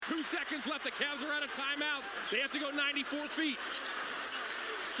seconds left. The Cavs are out of timeouts. They have to go 94 feet.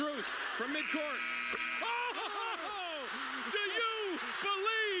 Strus from midcourt. Oh! Do you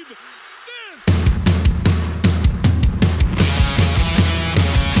believe this?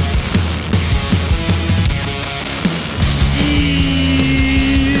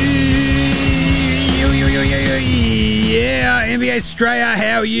 Yeah, NBA Straya,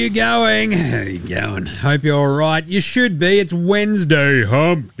 how are you going? How are you going? Hope you're all right. You should be. It's Wednesday,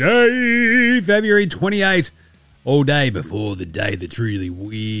 hump day, February 28th. All day before the day that's really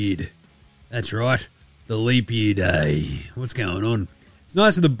weird. That's right, the leap year day. What's going on? It's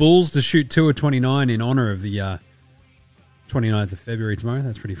nice of the Bulls to shoot 2 of 29 in honour of the 29th of February tomorrow.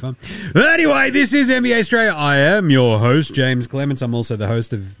 That's pretty fun. Anyway, this is NBA Straya. I am your host, James Clements. I'm also the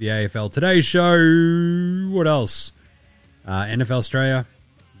host of the AFL Today Show. What else? NFL Straya.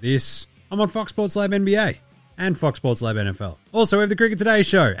 I'm on Fox Sports Lab NBA and Fox Sports Lab NFL. Also, we have the Cricket Today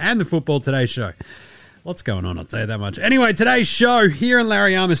Show and the Football Today Show. Lots going on, I'll tell you that much. Anyway, today's show here in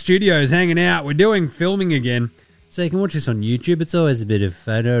Larry Armour Studios, hanging out. We're doing filming again, so you can watch this on YouTube. It's always a bit of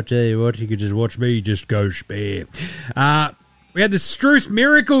fun. I'll tell you what, you could just watch me just go spare. We had the Strus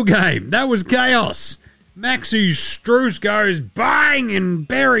miracle game. That was chaos. Maxi Strus goes bang and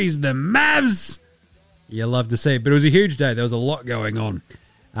buries the Mavs. You love to see it, but it was a huge day. There was a lot going on.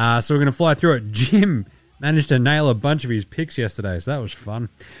 So we're going to fly through it. Jim managed to nail a bunch of his picks yesterday, so that was fun.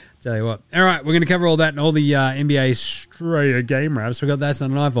 Tell you what. All right, we're going to cover all that and all the NBA Straya game wraps. We've got That's Not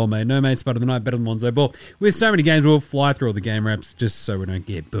a Nightfall, mate. No mates better than the night, better than Lonzo Ball. With so many games, we'll fly through all the game wraps just so we don't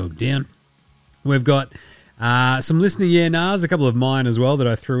get bogged down. We've got some listener yeah-nahs, a couple of mine as well that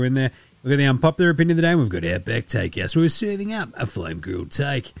I threw in there. We've got the unpopular opinion of the day, and we've got Outback Takehouse. We're serving up a flame-grilled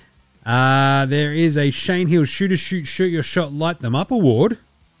take. There is a Shane Hill Shoot Your Shot, Light Them Up award.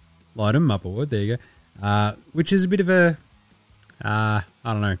 Light them up award, there you go. Which is a bit of a, I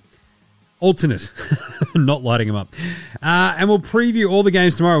don't know, alternate, not lighting them up. And we'll preview all the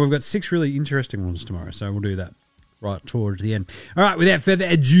games tomorrow. We've got 6 really interesting ones tomorrow, so we'll do that right towards the end. All right, without further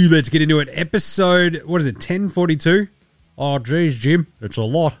ado, let's get into it. Episode, 1042? Oh, geez, Jim, it's a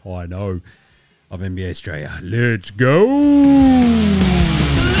lot, I know, of NBA Straya. Let's go!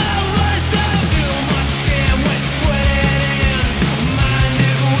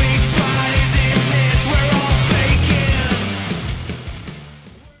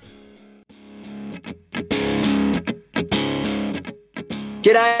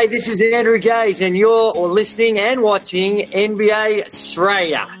 G'day, this is Andrew Gaze, and you're listening and watching NBA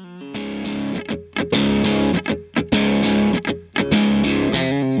Straya.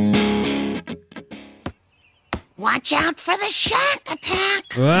 Watch out for the shack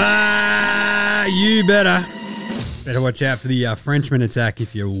attack. You better watch out for the Frenchman attack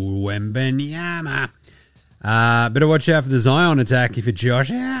if you're Wembenyama. Better watch out for the Zion attack if you're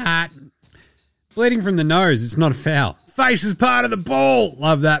Josh Hart. Bleeding from the nose, it's not a foul. Face is part of the ball.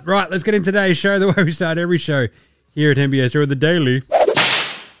 Love that. Right, let's get into today's show, the way we start every show here at NBA Show, the Daily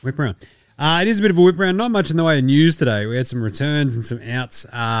Whip Around. It is a bit of a whip around, not much in the way of news today. We had some returns and some outs.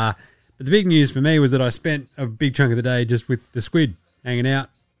 But the big news for me was that I spent a big chunk of the day just with the squid, hanging out,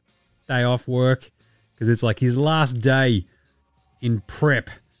 day off work, because it's like his last day in prep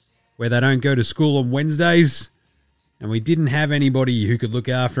where they don't go to school on Wednesdays, and we didn't have anybody who could look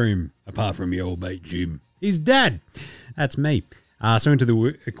after him apart from your old mate Jim. His dad. That's me. So into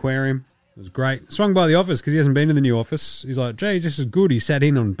the aquarium. It was great. Swung by the office because he hasn't been to the new office. He's like, geez, this is good. He sat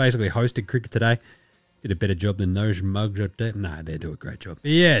in on basically hosted cricket today. Did a better job than those mugs up there. No, they do a great job.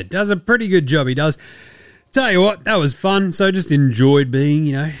 But yeah, does a pretty good job, he does. Tell you what, that was fun. So just enjoyed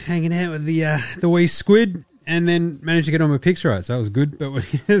being, hanging out with the wee squid, and then managed to get all my picks right. So that was good. But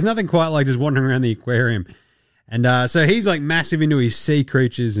there's nothing quite like just wandering around the aquarium. And so he's like massive into his sea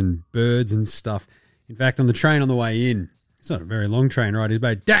creatures and birds and stuff. In fact, on the train on the way in, it's not a very long train ride, he's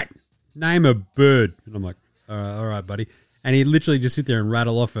like, Dad, name a bird. And I'm like, all right, buddy. And he'd literally just sit there and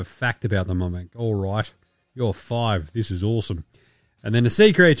rattle off a fact about them. I'm like, all right, you're 5. This is awesome. And then a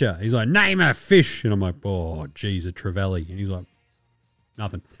sea creature. He's like, name a fish. And I'm like, oh, geez, a trevally. And he's like,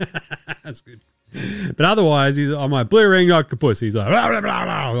 nothing. That's good. But otherwise, I'm like, blue ring octopus. He's like, blah, blah, blah,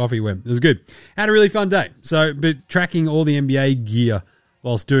 blah. Off he went. It was good. Had a really fun day. So, but tracking all the NBA gear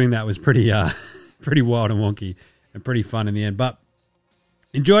whilst doing that was pretty wild and wonky and pretty fun in the end. But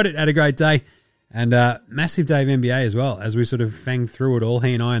enjoyed it, had a great day, and massive day of NBA as well, as we sort of fanged through it all.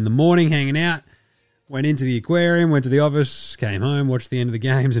 He and I in the morning hanging out, went into the aquarium, went to the office, came home, watched the end of the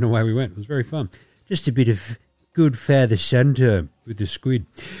games, and away we went. It was very fun. Just a bit of good father son time with the squid.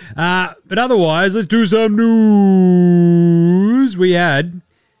 But otherwise, let's do some news. We had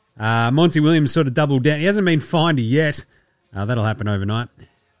Monty Williams sort of doubled down. He hasn't been fined yet. That'll happen overnight.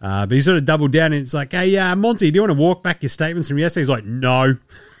 But he sort of doubled down and it's like, hey, Monty, do you want to walk back your statements from yesterday? He's like, no.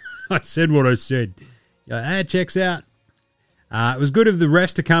 I said what I said. Checks out. It was good of the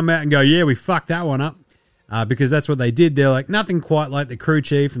refs to come out and go, yeah, we fucked that one up. Because that's what they did. They're like, nothing quite like the crew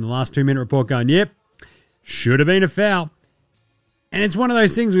chief in the last 2-minute report going, yep, should have been a foul. And it's one of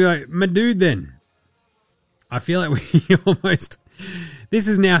those things where, like, my dude, then. I feel like we almost... This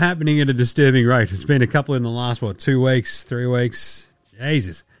is now happening at a disturbing rate. It's been a couple in the last, 2 weeks, 3 weeks.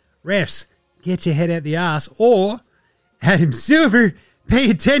 Jesus. Refs, get your head out the ass. Or, Adam Silver, pay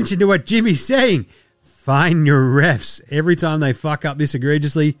attention to what Jimmy's saying. Fine your refs. Every time they fuck up this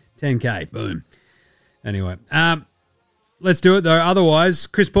egregiously, 10K. Boom. Anyway, let's do it, though. Otherwise,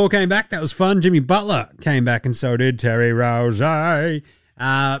 Chris Paul came back. That was fun. Jimmy Butler came back, and so did Terry Rozier.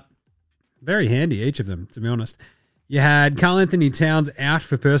 Very handy, each of them, to be honest. You had Karl Anthony Towns out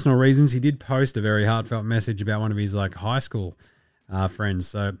for personal reasons. He did post a very heartfelt message about one of his high school friends.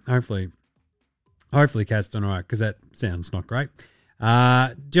 So hopefully Cat's done all right, because that sounds not great.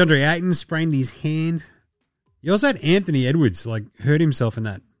 DeAndre Ayton sprained his hand. You also had Anthony Edwards hurt himself in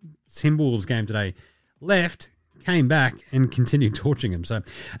that Timberwolves game today. Left, came back, and continued torching him. So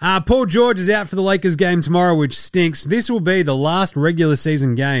Paul George is out for the Lakers game tomorrow, which stinks. This will be the last regular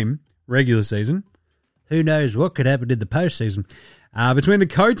season game. Regular season. Who knows what could happen in the postseason. Between the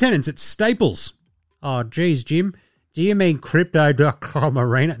co-tenants at Staples. Oh, geez, Jim. Do you mean Crypto.com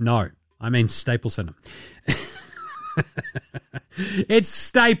Arena? No, I mean Staples Center. It's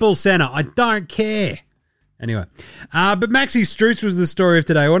Staples Center. I don't care. Anyway. But Maxi Strus was the story of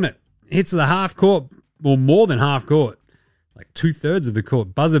today, wasn't it? Hits the half court, well, more than half court. 2/3 of the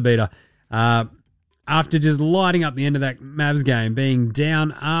court. Buzzer beater. After just lighting up the end of that Mavs game, being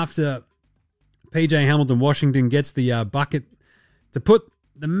down after PJ Hamilton Washington gets the bucket to put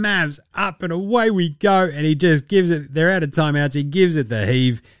the Mavs up, and away we go, and he just gives it, they're out of timeouts, he gives it the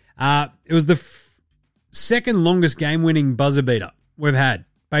heave. It was the second longest game-winning buzzer beater we've had,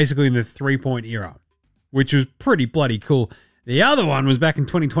 basically in the three-point era, which was pretty bloody cool. The other one was back in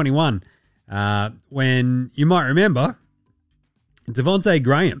 2021, when, you might remember, Devontae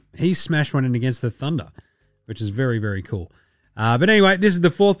Graham, he smashed one in against the Thunder, which is very, very cool. But anyway, this is the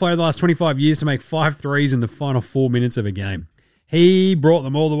fourth player of the last 25 years to make 5 threes in the final 4 minutes of a game. He brought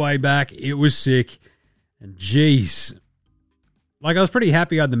them all the way back. It was sick. And jeez. I was pretty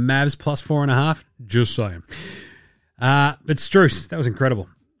happy I had the Mavs plus 4.5. Just saying. But Strus, that was incredible.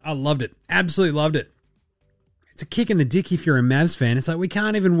 I loved it. Absolutely loved it. It's a kick in the dick if you're a Mavs fan. It's we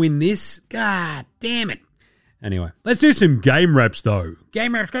can't even win this. God damn it. Anyway, let's do some game raps, though.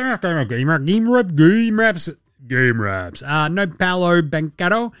 Game raps. No Paolo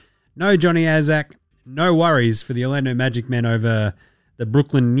Banchero, no Johnny Azak, no worries for the Orlando Magic men over the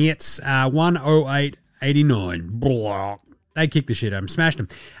Brooklyn Nets. 108-89. They kicked the shit out of them, smashed them.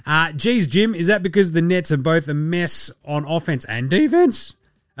 Geez, Jim, is that because the Nets are both a mess on offense and defense?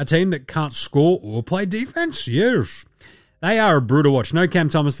 A team that can't score or play defense? Yes. They are a brutal watch. No Cam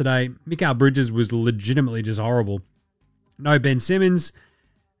Thomas today. Mikal Bridges was legitimately just horrible. No Ben Simmons.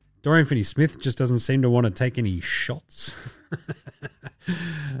 Dorian Finney-Smith just doesn't seem to want to take any shots.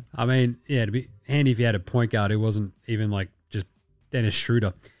 I mean, yeah, it'd be handy if you had a point guard who wasn't even just Dennis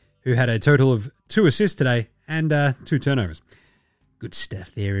Schroeder, who had a total of 2 assists today and 2 turnovers. Good stuff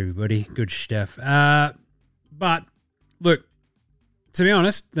there, everybody. Good stuff. But, look, to be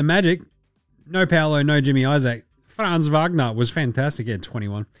honest, the Magic, no Paolo, no Jimmy Isaac. Franz Wagner was fantastic at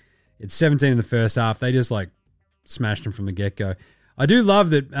 21. It's 17 in the first half. They just smashed him from the get-go. I do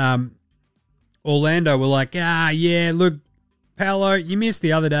love that Orlando were yeah, look, Paolo, you missed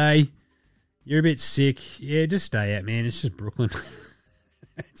the other day. You're a bit sick. Yeah, just stay out, man. It's just Brooklyn.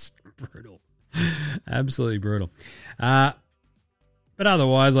 It's brutal. Absolutely brutal. But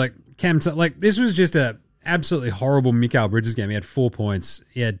otherwise, this was just a absolutely horrible Mikal Bridges game. He had 4 points.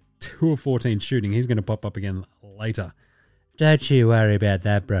 He had 2 of 14 shooting. He's going to pop up again later. Don't you worry about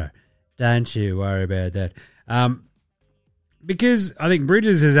that, bro. Don't you worry about that. Because I think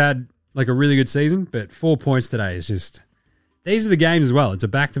Bridges has had a really good season, but 4 points today is just... These are the games as well. It's a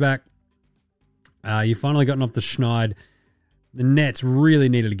back-to-back. You finally gotten off the schneid. The Nets really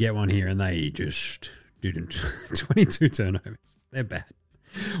needed to get one here, and they just didn't. 22 turnovers. They're bad.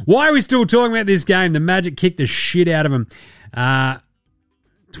 Why are we still talking about this game? The Magic kicked the shit out of them.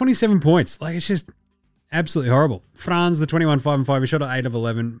 27 points. It's just absolutely horrible. Franz, the 21-5-5, he shot at 8 of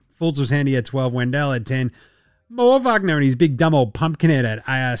 11. Fultz was handy at 12. Wendell at 10. More Wagner and his big dumb old pumpkinhead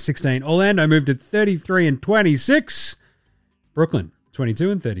at 16. Orlando moved to 33 and 26. Brooklyn,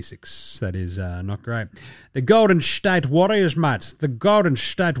 22 and 36. That is not great. The Golden State Warriors, mate. The Golden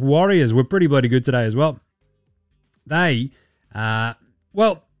State Warriors were pretty bloody good today as well. They,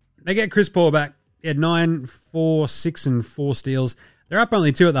 They get Chris Paul back. He had 9, 4, 6, and 4 steals. They're up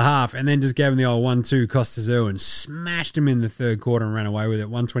only 2 at the half, and then just gave him the old 1-2 Costa Zoo and smashed him in the third quarter and ran away with it.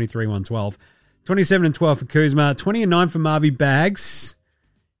 123-112. 27 and 12 for Kuzma. 20 and 9 for Marvy Bags.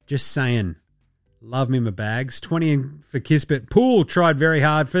 Just saying. Love me my Bags. 20 for Kispert. Poole tried very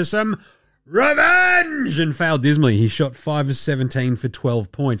hard for some revenge and failed dismally. He shot 5 of 17 for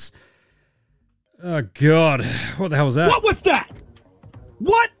 12 points. Oh, God. What the hell was that? What was that?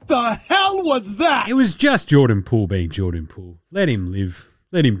 What the hell was that? It was just Jordan Poole being Jordan Poole. Let him live.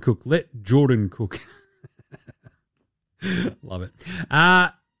 Let him cook. Let Jordan cook. Love it.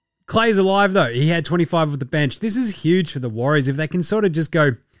 Clay's alive, though. He had 25 with the bench. This is huge for the Warriors. If they can sort of just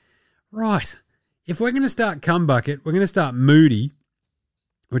go, right, if we're going to start Cumbucket, we're going to start Moody,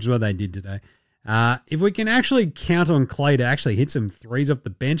 which is what they did today. If we can actually count on Clay to actually hit some threes off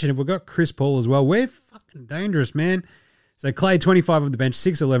the bench, and if we've got Chris Paul as well, we're fucking dangerous, man. So Clay, 25 off the bench,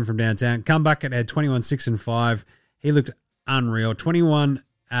 6-11 from downtown. Cumbucket had 21, 6, and 5. He looked unreal. 21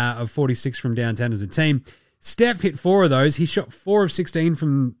 of 46 from downtown as a team. Steph hit 4 of those. He shot 4 of 16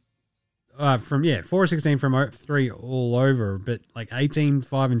 4 of 16 from 3 all over, but like 18,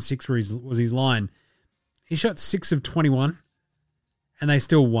 5, and 6 was his line. He shot 6 of 21, and they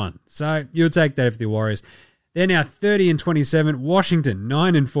still won. So you'll take that if the Warriors. They're now 30 and 27. Washington,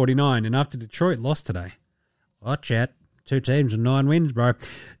 9 and 49, and after Detroit lost today. Watch out. 2 teams and 9 wins, bro.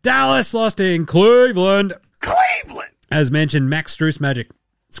 Dallas lost in Cleveland. As mentioned, Max Strus magic.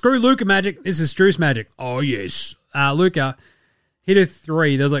 Screw Luka magic. This is Strus magic. Oh, yes. Luka hit a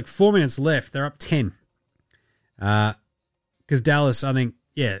 3. There was like 4 minutes left. They're up 10. Because Dallas, I think,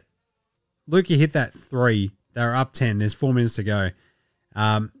 Luka hit that 3. They're up 10. There's 4 minutes to go.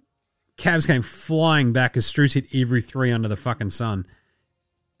 Cavs came flying back as Strus hit every 3 under the fucking sun.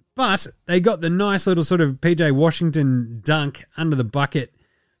 But they got the nice little sort of PJ Washington dunk under the bucket.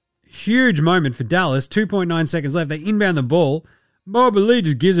 Huge moment for Dallas. 2.9 seconds left. They inbound the ball. Mobley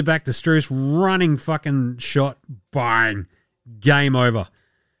just gives it back to Strus. Running fucking shot. Bang. Game over.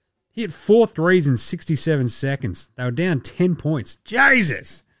 He hit 4 threes in 67 seconds. They were down 10 points.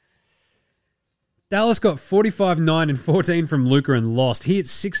 Jesus. Dallas got 45, 9, and 14 from Luka and lost. He hit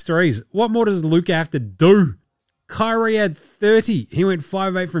 6 threes. What more does Luka have to do? Kyrie had 30. He went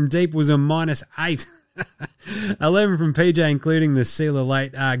 5-8 from deep, was a -8. 11 from PJ, including the sealer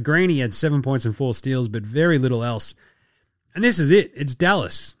late. Greeny had 7 points and 4 steals, but very little else. And this is it. It's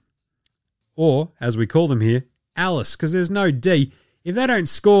Dallas. Or, as we call them here, Alice, because there's no D. If they don't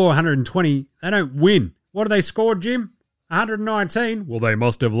score 120, they don't win. What do they score, Jim? 119? Well, they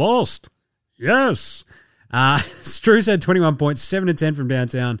must have lost. Yes. Strus had 21 points, 7 to 10 from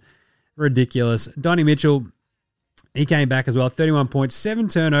downtown. Ridiculous. Donnie Mitchell, he came back as well. 31 points, 7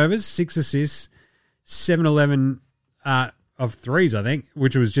 turnovers, 6 assists, 7-11 of threes, I think,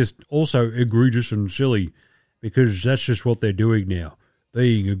 which was just also egregious and silly because that's just what they're doing now,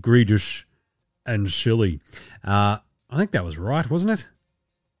 being egregious and silly. I think that was right, wasn't it?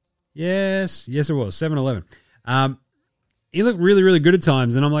 Yes, it was. 7-11. He looked really, really good at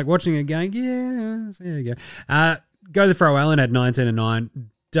times, and I'm like watching it going, yeah, there you go. Go the throw. Allen had 19 and 9.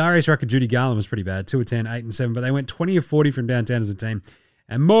 Darius Rucker, Judy Garland was pretty bad, 2 of 10, 8 and 7, but they went 20 of 40 from downtown as a team.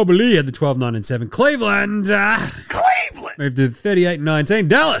 And Mobley had the 12, 9 and 7. Cleveland moved to 38 and 19.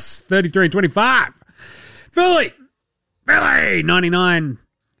 Dallas 33 and 25. Philly 99.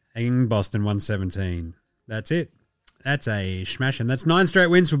 And Boston 117. That's it. That's a smashing. That's 9 straight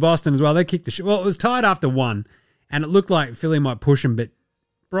wins for Boston as well. They kicked the shit. Well, it was tied after 1, and it looked like Philly might push them, but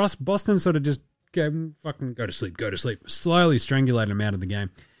Boston sort of just go to sleep. Slowly strangulated them out of the game.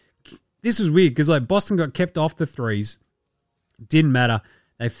 This was weird because like Boston got kept off the threes. Didn't matter.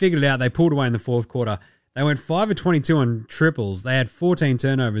 They figured it out. They pulled away in the fourth quarter. They went 5 of 22 on triples. They had 14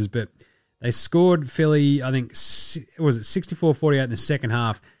 turnovers, but they scored Philly, I think, was it 64-48 in the second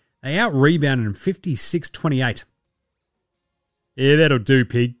half. They out-rebounded them 56-28. Yeah, that'll do,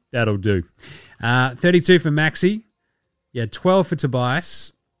 pig. That'll do. 32 for Maxey. Yeah, 12 for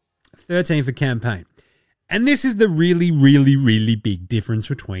Tobias. 13 for Campaign. And this is the really, really, really big difference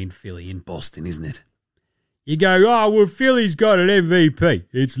between Philly and Boston, isn't it? You go, oh, well, Philly's got an MVP.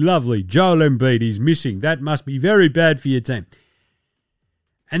 It's lovely. Joel Embiid is missing. That must be very bad for your team.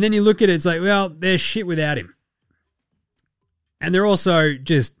 And then you look at it, it's like, well, they're shit without him. And they're also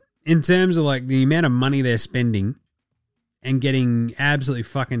just, in terms of like the amount of money they're spending and getting absolutely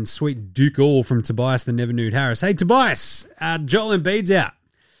fucking sweet Duke all from Tobias the Never Nude Harris. Hey, Tobias, Joel Embiid's out.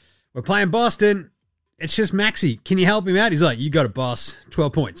 We're playing Boston. It's just Maxey. Can you help him out? He's like, you got it, boss.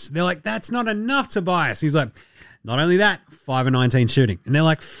 12 points. They're like, that's not enough, Tobias. He's like, not only that, 5 of 19 shooting. And they're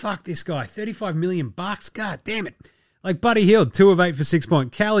like, fuck this guy. $35 million. God damn it. Like Buddy Hield, 2 of 8 for 6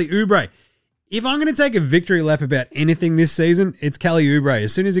 points. Kelly Oubre. If I'm going to take a victory lap about anything this season, it's Kelly Oubre.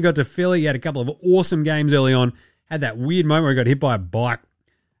 As soon as he got to Philly, he had a couple of awesome games early on. Had that weird moment where he got hit by a bike,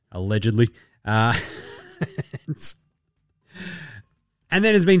 allegedly. And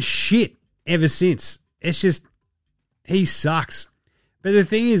then has been shit ever since. It's just, he sucks. But the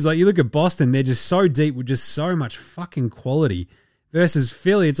thing is, like, you look at Boston, they're just so deep with just so much fucking quality. Versus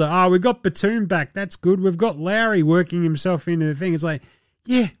Philly, it's like, oh, we've got Batum back. That's good. We've got Lowry working himself into the thing. It's like,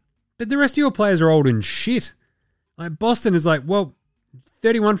 yeah, but the rest of your players are old and shit. Like, Boston is like, well,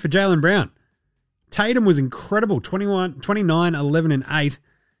 31 for Jaylen Brown. Tatum was incredible, 29, 11, and 8.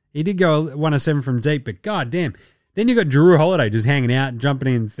 He did go 1 of 7 from deep, but goddamn. Then you got Drew Holiday just hanging out,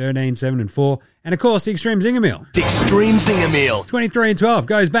 jumping in 13, 7, and 4. And, of course, the Extreme Zinger Meal. The Extreme Zinger Meal. 23 and 12,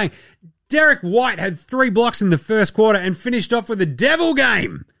 goes bang. Derek White had 3 blocks in the first quarter and finished off with a devil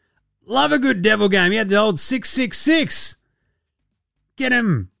game. Love a good devil game. He had the old 666. Get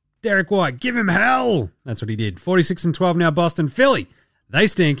him, Derek White. Give him hell. That's what he did. 46 and 12 now, Boston. Philly, they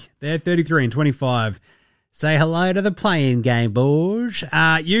stink. They're 33 and 25. Say hello to the playing game, boys.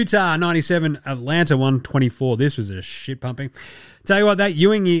 Utah, 97. Atlanta, 124. This was a shit pumping. Tell you what, that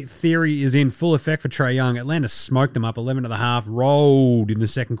Ewing theory is in full effect for Trae Young. Atlanta smoked them up 11.5. Rolled in the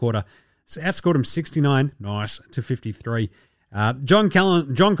second quarter. Outscored him 69, nice, to 53. John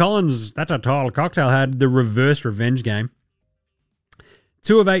Collins, that's a tall cocktail, had the reverse revenge game.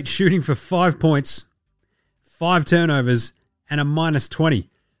 2 of 8 shooting for 5 points, 5 turnovers, and a minus 20.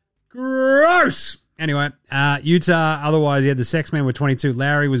 Gross! Anyway, Utah, otherwise, he had the sex man with 22.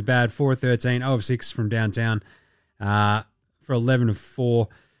 Lowry was bad, 4 of 13, 0 of 6 from downtown for 11 of 4.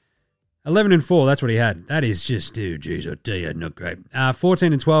 11 and 4, that's what he had. That is just, dude, geez, I tell you, not great.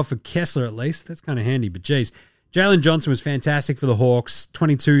 14 and 12 for Kessler at least. That's kind of handy, but geez. Jalen Johnson was fantastic for the Hawks.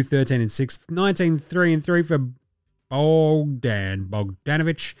 22, 13 and 6. 19, 3 and 3 for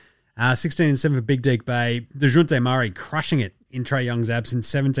Bogdanovic. 16 and 7 for Big Deke Bay. DeJounte Murray crushing it in Trae Young's absence.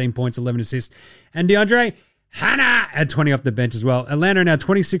 17 points, 11 assists. And DeAndre Hannah had 20 off the bench as well. Atlanta now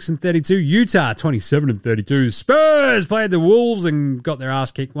 26 and 32. Utah 27 and 32. Spurs played the Wolves and got their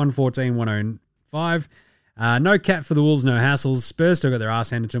ass kicked 114, 105. No cap for the Wolves, no hassles. Spurs still got their ass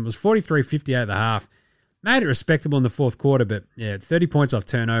handed to them. It was 43-58 at the half. Made it respectable in the fourth quarter, but yeah, 30 points off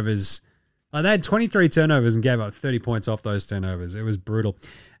turnovers. Like, they had 23 turnovers and gave up 30 points off those turnovers. It was brutal.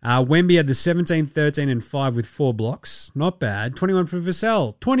 Wemby had the 17, 13, and 5 with 4 blocks. Not bad. 21 for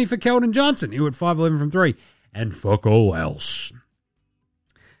Vassell. 20 for Keldon Johnson, who had 5-11 from 3. And fuck all else.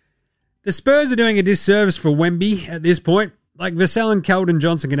 The Spurs are doing a disservice for Wemby at this point. Like, Vassell and Keldon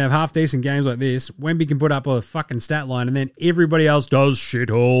Johnson can have half-decent games like this. Wemby can put up a fucking stat line, and then everybody else does shit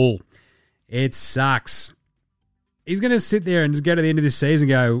all. It sucks. He's going to sit there and just go to the end of this season and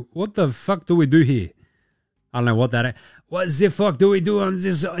go, what the fuck do we do here? I don't know what that is. What the fuck do we do on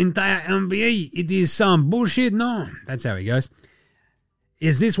this entire NBA? It is some bullshit? No. That's how he goes.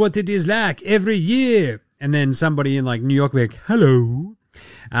 Is this what it is like every year? And then somebody in like New York will be like, hello.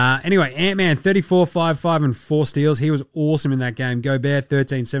 Anyway, Ant-Man, 34, 5, 5, and 4 steals. He was awesome in that game. Gobert,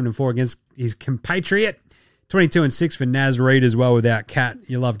 13, 7, and 4 against his compatriot. 22 and 6 for Naz Reid as well without Cat.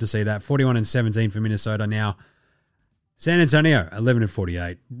 You love to see that. 41 and 17 for Minnesota now. San Antonio, 11 and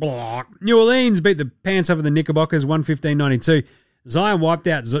 48. Blah. New Orleans beat the pants off of the Knickerbockers, 115-92. Zion wiped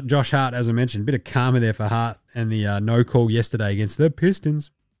out Josh Hart, as I mentioned. Bit of karma there for Hart and the no call yesterday against the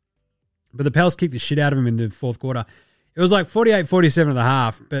Pistons. But the Pels kicked the shit out of him in the fourth quarter. It was like 48-47 at the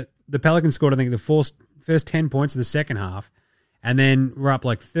half, but the Pelicans scored, I think, the first 10 points of the second half, and then we're up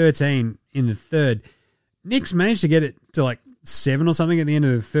like 13 in the third. Knicks managed to get it to like 7 or something at the end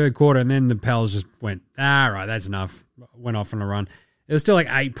of the third quarter, and then the Pels just went, right, that's enough. Went off on a run. It was still like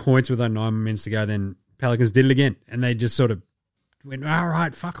 8 points with like 9 minutes to go. Then Pelicans did it again, and they just sort of went, all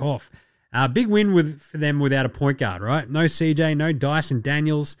right, fuck off. Big win for them without a point guard, right? No CJ, no Dyson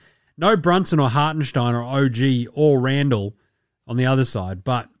Daniels, no Brunson or Hartenstein or OG or Randall on the other side,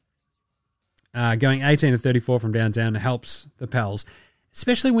 but going 18 to 34 from downtown helps the Pels,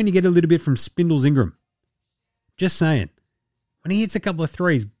 especially when you get a little bit from Spindles Ingram. Just saying. When he hits a couple of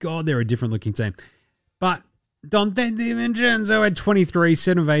threes, God, they're a different looking team. But Dante DiVincenzo had 23,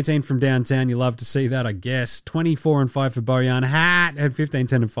 7 of 18 from downtown. You love to see that, I guess. 24 and 5 for Bojan. Hat had 15,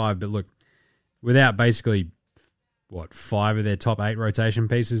 10 and 5, but look, without basically 5 of their top 8 rotation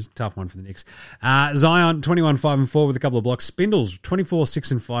pieces. Tough one for the Knicks. Zion, 21, 5 and 4 with a couple of blocks. Spindles, 24,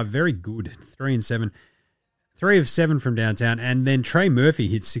 6 and 5. Very good. 3 and 7. 3 of 7 from downtown. And then Trey Murphy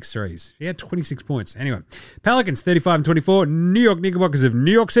hit 6 threes. He had 26 points. Anyway, Pelicans, 35 and 24. New York Knickerbockers of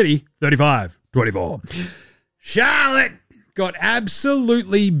New York City, 35, 24. Charlotte got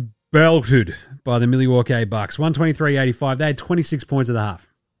absolutely belted by the Milwaukee Bucks. 123-85. They had 26 points at the half.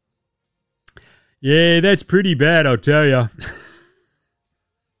 Yeah, that's pretty bad, I'll tell you.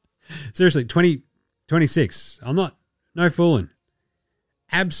 Seriously, 26. No fooling.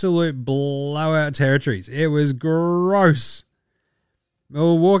 Absolute blowout territories. It was gross.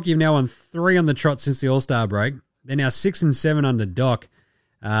 Milwaukee have now won 3 on the trot since the All-Star break. They're now 6-7 under Doc.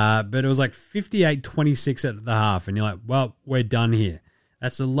 But it was like 58-26 at the half. And you're like, well, we're done here.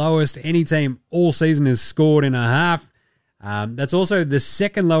 That's the lowest any team all season has scored in a half. That's also the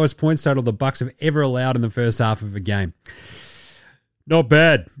second lowest points total the Bucks have ever allowed in the first half of a game. Not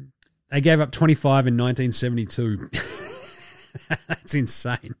bad. They gave up 25 in 1972. That's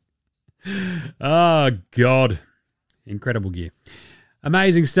insane. Oh, God. Incredible gear.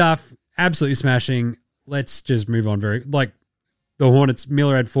 Amazing stuff. Absolutely smashing. Let's just move on the Hornets,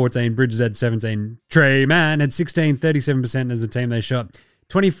 Miller had 14, Bridges had 17, Trey Mann had 16, 37% as a team they shot.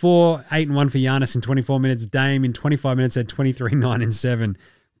 24, 8-1 for Giannis in 24 minutes. Dame in 25 minutes had 23, 9 and 7.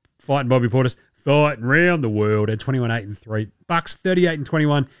 Fighting Bobby Portis, fighting round the world at 21, 8 and 3. Bucks 38 and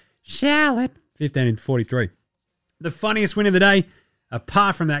 21. Charlotte 15 and 43. The funniest win of the day,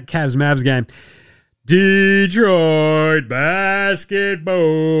 apart from that Cavs-Mavs game, Detroit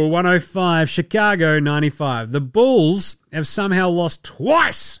basketball 105, Chicago 95. The Bulls have somehow lost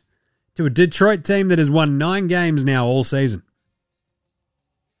twice to a Detroit team that has won 9 games now all season.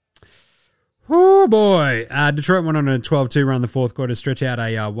 Oh boy. Detroit went on a 12-2 run in the fourth quarter, stretch out a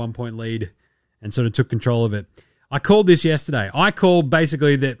 1-point lead and sort of took control of it. I called this yesterday. I called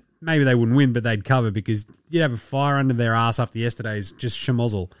basically that maybe they wouldn't win, but they'd cover because you'd have a fire under their ass after yesterday's just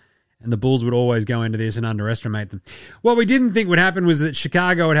schmozzle. And the Bulls would always go into this and underestimate them. What we didn't think would happen was that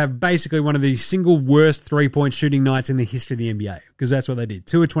Chicago would have basically one of the single worst three-point shooting nights in the history of the NBA, because that's what they did.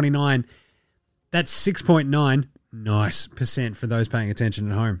 2 of 29, that's 6.9 nice % for those paying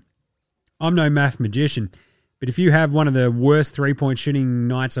attention at home. I'm no math magician, but if you have one of the worst three-point shooting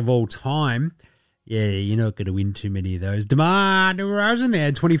nights of all time, yeah, you're not going to win too many of those. DeMar DeRozan there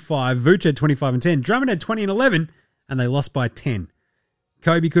had 25, Vooch had 25 and 10, Drummond had 20 and 11, and they lost by 10.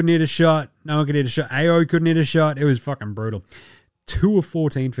 Kobe couldn't hit a shot. No one could hit a shot. AO couldn't hit a shot. It was fucking brutal. 2 of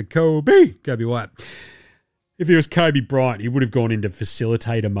 14 for Kobe White. If he was Kobe Bryant, he would have gone into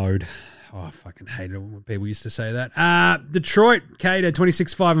facilitator mode. Oh, I fucking hated it when people used to say that. Detroit, Cade had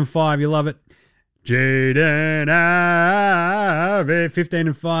 26, 5 and 5. You love it. Jaden Ivey, 15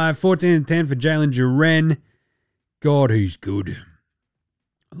 and 5. 14 and 10 for Jalen Duren. God, who's good.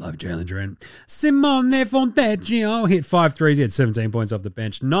 I love Jalen Duren. Simone Fontecchio hit 5 threes. He had 17 points off the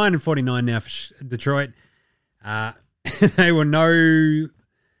bench. 9 and 49 now for Detroit. They will no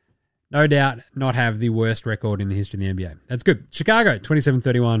doubt not have the worst record in the history of the NBA. That's good. Chicago,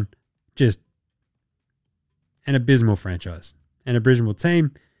 27-31. Just an abysmal franchise. An abysmal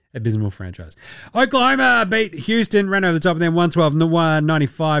team. Abysmal franchise. Oklahoma beat Houston. Ran over the top of them. 112-95.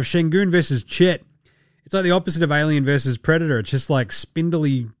 Şengün versus Chet. It's like the opposite of Alien versus Predator. It's just like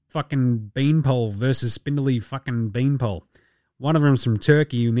spindly fucking beanpole versus spindly fucking beanpole. One of them's from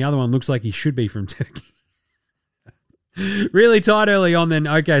Turkey and the other one looks like he should be from Turkey. Really tight early on, then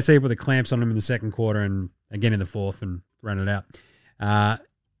OKC put the clamps on him in the second quarter and again in the fourth and ran it out.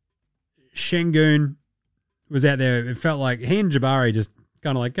 Şengün was out there. It felt like he and Jabari just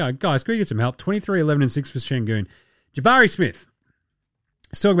kind of like, oh, guys, can we get some help? 23, 11 and 6 for Şengün. Jabari Smith.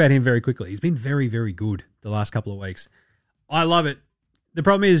 Let's talk about him very quickly. He's been very, very good the last couple of weeks. I love it. The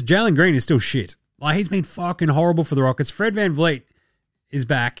problem is Jalen Green is still shit. Like, he's been fucking horrible for the Rockets. Fred VanVleet is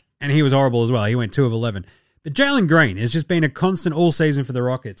back, and he was horrible as well. He went 2 of 11. But Jalen Green has just been a constant all season for the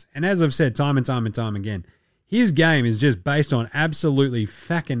Rockets. And as I've said time and time and time again, his game is just based on absolutely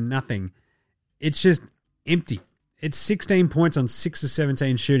fucking nothing. It's just empty. It's 16 points on 6 of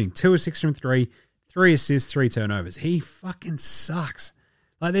 17 shooting. 2 of 6 from 3, 3 assists, 3 turnovers. He fucking sucks.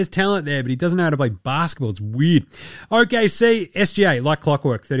 Like, there's talent there, but he doesn't know how to play basketball. It's weird. OKC, SGA, like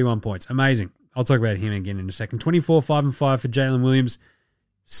clockwork, 31 points. Amazing. I'll talk about him again in a second. 24, 5 and 5 for Jalen Williams.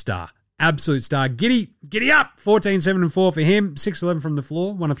 Star. Absolute star. Giddy up. 14, 7 and 4 for him. 6, 11 from the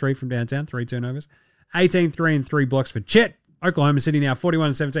floor. 1 of 3 from downtown. 3 turnovers. 18, 3 and 3 blocks for Chet. Oklahoma City now 41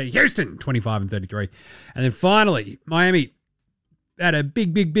 and 17. Houston, 25 and 33. And then finally, Miami had a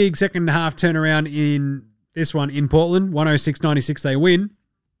big second half turnaround in this one in Portland. 106-96 they win.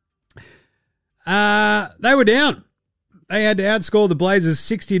 They were down. They had to outscore the Blazers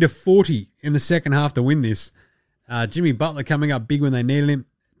 60-40 in the second half to win this. Jimmy Butler coming up big when they needed him.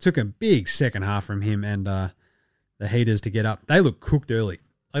 Took a big second half from him and the Heaters to get up. They looked cooked early.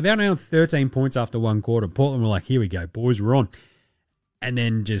 Like, they only had 13 points after one quarter. Portland were like, here we go, boys, we're on. And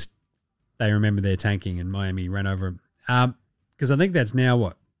then they remembered their tanking and Miami ran over them. Because I think that's now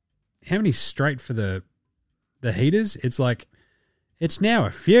what? how many straight for the Heaters? It's like, it's now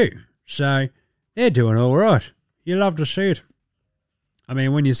a few. So they're doing all right. You love to see it. I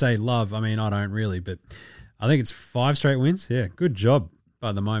mean, when you say love, I mean, I don't really, but I think it's 5 straight wins. Yeah, good job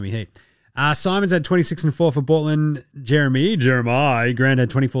by the Miami Heat. Simons had 26-4 for Portland. Jeremiah Grant had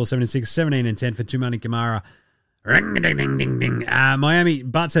 24-7-6, 17-10 for Tumani Kamara. Ring, ding, ding, ding, ding. Miami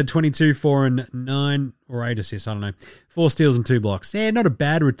Butts had 22, 4 and 9 or 8 assists. I don't know. 4 steals and 2 blocks. Yeah, not a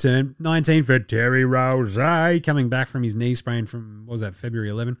bad return. 19 for Terry Rose, coming back from his knee sprain from, what was that, February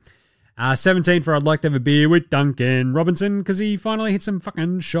 11. 17 for I'd like to have a beer with Duncan Robinson because he finally hit some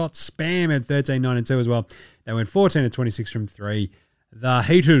fucking shots. Spam at 13, 9 and 2 as well. They went 14 of 26 from 3. The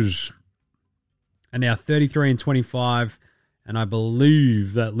Heaters are now 33 and 25. And I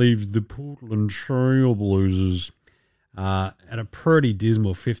believe that leaves the Portland Trail Blazers at a pretty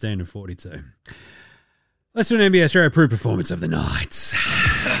dismal 15 and 42. Let's do an NBA Straya Proof performance of the night.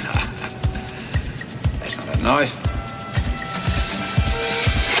 That's not a knife.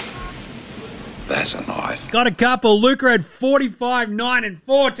 That's a knife. Got a couple. Luka had 45, 9 and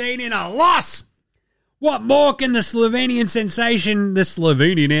 14 in a loss. What more can the Slovenian sensation, the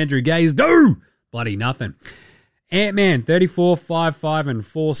Slovenian Andrew Gaze, do? Bloody nothing. Ant-Man, 34, 5, 5, and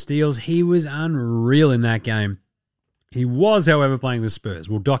 4 steals. He was unreal in that game. He was, however, playing the Spurs.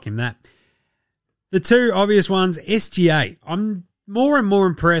 We'll dock him that. The two obvious ones, SGA. I'm more and more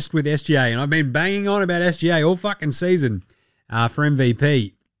impressed with SGA, and I've been banging on about SGA all fucking season for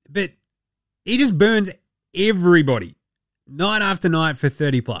MVP. But he just burns everybody night after night for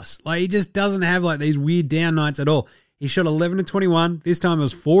 30 plus. Like, he just doesn't have like these weird down nights at all. He shot 11 of 21. This time it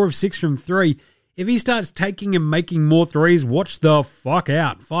was 4 of 6 from 3. If he starts taking and making more threes, watch the fuck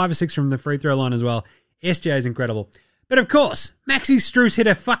out. 5 or 6 from the free throw line as well. SGA is incredible. But of course, Maxi Strus hit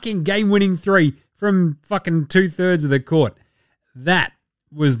a fucking game-winning 3 from fucking 2/3 of the court. That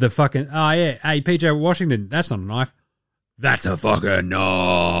was the fucking... Oh, yeah. Hey, PJ Washington, that's not a knife. That's a fucking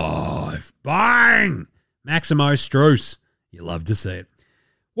knife. Bang! Maximo Strus. You love to see it.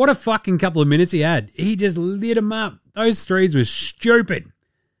 What a fucking couple of minutes he had. He just lit him up. Those threes were stupid.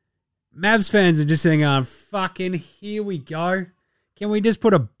 Mavs fans are just saying, fucking here we go. Can we just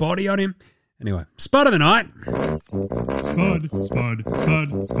put a body on him? Anyway, spud of the night. Spud, spud,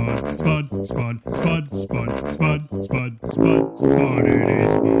 spud, spud, spud, spud, spud, spud, spud, spud, spud, it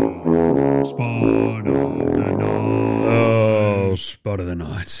is spud of the night. Oh, spud of the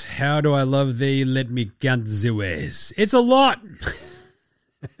night. How do I love thee? Let me count the ways. It's a lot.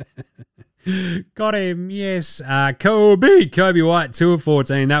 Got him, yes. Kobe White, 2 of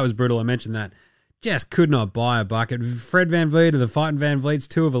 14. That was brutal. I mentioned that. Just could not buy a bucket. Fred Van Vliet of the Fighting Van Vliet's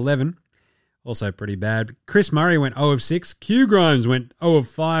 2 of 11. Also pretty bad. Chris Murray went 0 of 6. Q Grimes went 0 of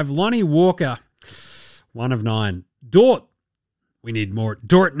 5. Lonnie Walker, 1 of 9. Dort. We need more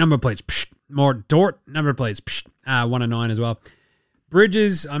Dort number plates. Psh, more Dort number plates. 1 of 9 as well.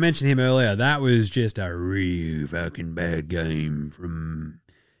 Bridges, I mentioned him earlier. That was just a real fucking bad game from...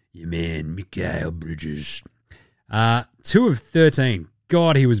 your man, Mikal Bridges. 2 of 13.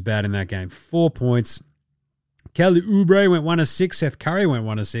 God, he was bad in that game. 4 points. Kelly Oubre went 1 of 6. Seth Curry went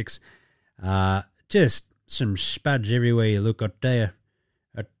 1 of 6. Just some spuds everywhere you look, I tell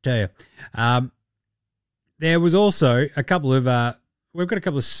you. There was also a couple of, we've got a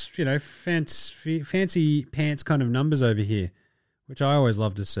couple of, fancy pants kind of numbers over here, which I always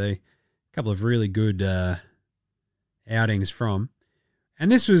love to see. A couple of really good outings from.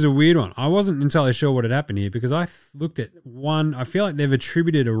 And this was a weird one. I wasn't entirely sure what had happened here because I looked at one. I feel like they've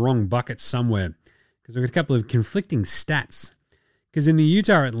attributed a wrong bucket somewhere because we've got a couple of conflicting stats. Because in the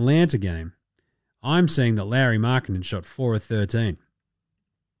Utah-Atlanta game, I'm seeing that Larry Markkinen shot 4 of 13.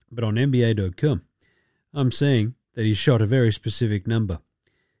 But on NBA.com, I'm seeing that he shot a very specific number.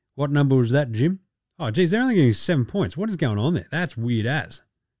 What number was that, Jim? Oh, geez, they're only getting 7 points. What is going on there? That's weird as.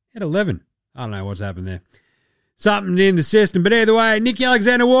 He had 11. I don't know what's happened there. Something in the system. But either way, Nicky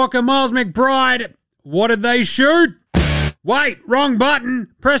Alexander-Walker, Miles McBride, what did they shoot? Wait, wrong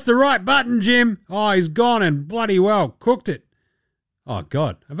button. Press the right button, Jim. Oh, he's gone and bloody well cooked it. Oh,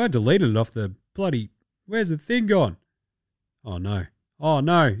 God. Have I deleted it off the bloody... Where's the thing gone? Oh, no. Oh,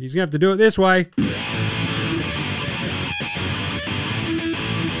 no. He's going to have to do it this way.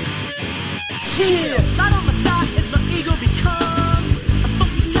 Chill. Right on my side is my ego becomes a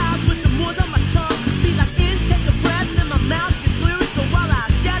funky child with some words on my tongue. Be like in, take a breath, and my mouth gets loose. So while I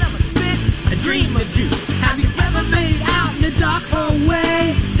scatter my spit, I dream of juice. Have you ever made out in the dark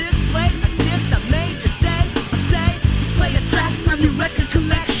hallway? This place, I guess I made the day. I say, play a track from your record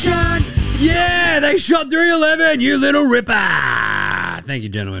collection. Yeah, they shot 311, you little ripper. Thank you,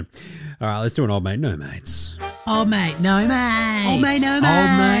 gentlemen. All right, let's do an old mate, no mates. Old mate, no mate. Old mate, no mate.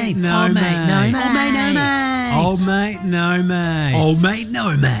 Old mate, no mate. Old mate, no mate. Old mate,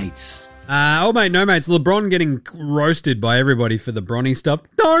 no mates. Old mate, no mates. LeBron getting roasted by everybody for the Bronny stuff.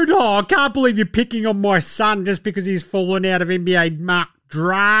 No, I can't believe you're picking on my son just because he's fallen out of NBA mock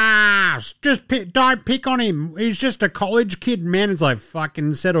drafts. Just don't pick on him. He's just a college kid, man. It's like,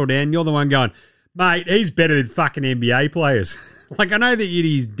 fucking settle down. You're the one going, mate, he's better than fucking NBA players. Like, I know that you're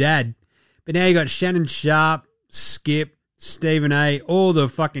his dad, but now you got Shannon Sharp, Skip, Stephen A, all the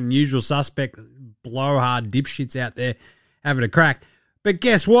fucking usual suspect blowhard dipshits out there having a crack. But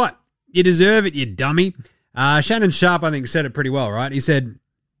guess what? You deserve it, you dummy. Shannon Sharp, I think, said it pretty well, right? He said,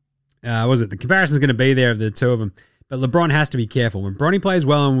 the comparison's going to be there of the two of them, but LeBron has to be careful. When Bronny plays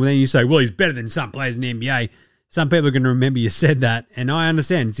well and then you say, well, he's better than some players in the NBA, some people are going to remember you said that, and I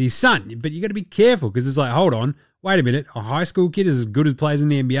understand. It's his son, but you got to be careful because it's like, hold on, wait a minute, a high school kid is as good as players in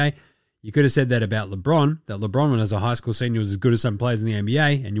the NBA. You could have said that about LeBron, that LeBron, when as a high school senior, was as good as some players in the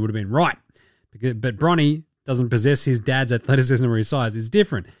NBA, and you would have been right. But Bronny doesn't possess his dad's athleticism or his size. It's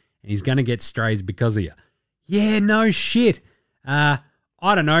different, and he's going to get strays because of you. Yeah, no shit. I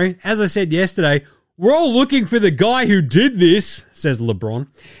don't know. As I said yesterday, we're all looking for the guy who did this, says LeBron.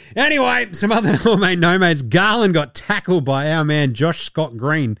 Anyway, some other no mates. Garland got tackled by our man Josh Scott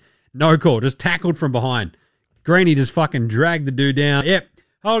Green. No call, just tackled from behind. Greeny just fucking dragged the dude down. Yep.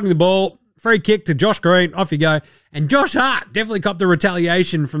 Holding the ball, free kick to Josh Green, off you go. And Josh Hart definitely copped the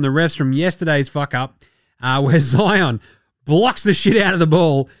retaliation from the refs from yesterday's fuck up, where Zion blocks the shit out of the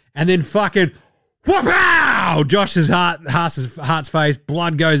ball and then fucking whoop-ow! Josh's Hart's face,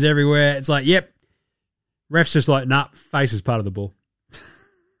 blood goes everywhere. It's like, yep. Ref's just like, nah, face is part of the ball.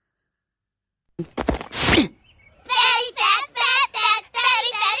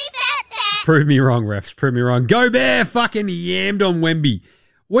 Prove me wrong, refs. Prove me wrong. Gobert fucking yammed on Wemby.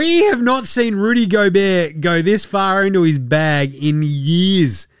 We have not seen Rudy Gobert go this far into his bag in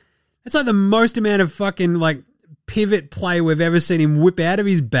years. That's like the most amount of fucking like pivot play we've ever seen him whip out of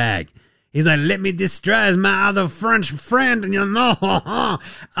his bag. He's like, let me distress my other French friend, and you know,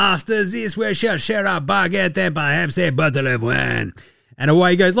 after this we shall share our baguette and perhaps a bottle of wine. And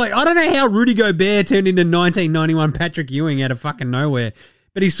away he goes. Like, I don't know how Rudy Gobert turned into 1991 Patrick Ewing out of fucking nowhere,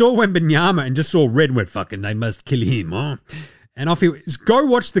 but he saw Wembanyama and just saw red and went, fucking, they must kill him, huh? And off he went. Go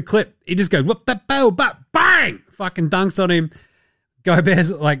watch the clip. He just goes, whoop, bang! Fucking dunks on him. Gobert's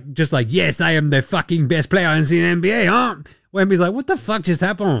like, just like, yes, I am the fucking best player in the NBA, huh? Wemby's like, what the fuck just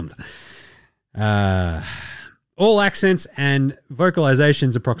happened? All accents and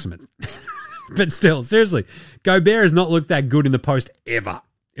vocalizations approximate. But still, seriously, Gobert has not looked that good in the post ever.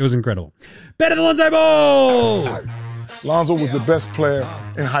 It was incredible. Better than Lonzo Ball! Lonzo was the best player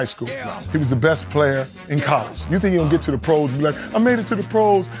in high school. He was the best player in college. You think he'll get to the pros and be like, I made it to the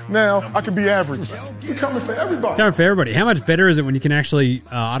pros, now I can be average. He's coming for everybody. Coming for everybody. How much better is it when you can actually,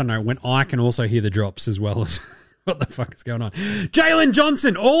 I don't know, when I can also hear the drops as well as what the fuck is going on? Jalen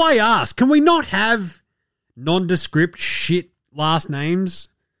Johnson, all I ask, can we not have nondescript shit last names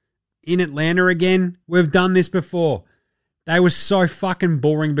in Atlanta again? We've done this before. They were so fucking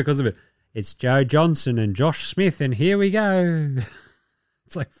boring because of it. It's Joe Johnson and Josh Smith, and here we go.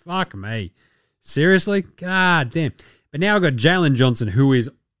 It's like, fuck me. Seriously? God damn. But now I've got Jalen Johnson, who is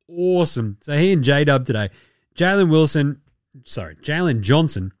awesome. So he and J-Dub today. Jalen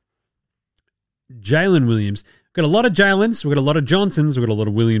Johnson, Jalen Williams. We've got a lot of Jalens, we've got a lot of Johnsons, we've got a lot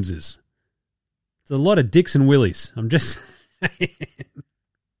of Williamses. It's a lot of Dicks and Willies. I'm just saying.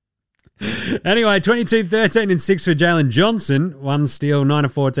 Anyway, 22, 13, and 6 for Jalen Johnson. 1 steal, 9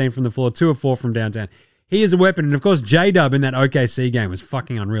 of 14 from the floor, 2 of 4 from downtown. He is a weapon. And, of course, J-Dub in that OKC game was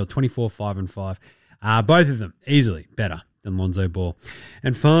fucking unreal. 24, 5, and 5. Both of them easily better than Lonzo Ball.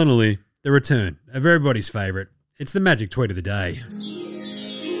 And finally, the return of everybody's favourite. It's the Magic tweet of the day.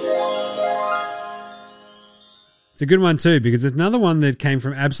 It's a good one, too, because it's another one that came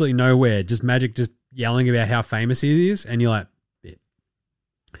from absolutely nowhere. Just Magic just yelling about how famous he is. And you're like,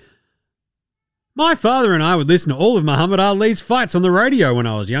 my father and I would listen to all of Muhammad Ali's fights on the radio when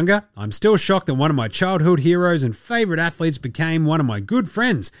I was younger. I'm still shocked that one of my childhood heroes and favourite athletes became one of my good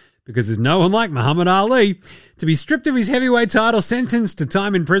friends because there's no one like Muhammad Ali. To be stripped of his heavyweight title, sentenced to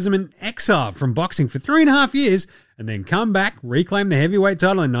time imprisonment, exiled from boxing for 3.5 years, and then come back, reclaim the heavyweight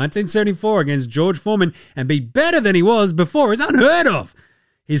title in 1974 against George Foreman and be better than he was before is unheard of.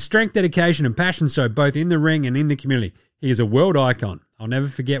 His strength, dedication and passion showed both in the ring and in the community. He is a world icon. I'll never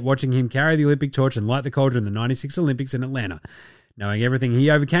forget watching him carry the Olympic torch and light the cauldron in the 96 Olympics in Atlanta. Knowing everything he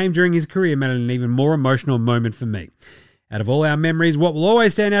overcame during his career made it an even more emotional moment for me. Out of all our memories, what will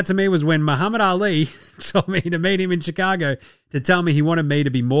always stand out to me was when Muhammad Ali told me to meet him in Chicago to tell me he wanted me to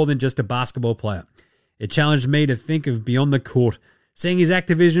be more than just a basketball player. It challenged me to think of beyond the court, seeing his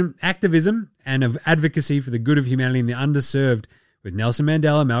activism and of advocacy for the good of humanity and the underserved with Nelson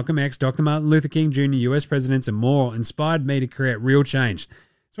Mandela, Malcolm X, Dr. Martin Luther King Jr., US presidents, and more inspired me to create real change.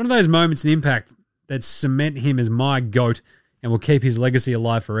 It's one of those moments and impact that cement him as my GOAT and will keep his legacy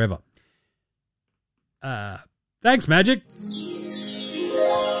alive forever. Thanks, Magic.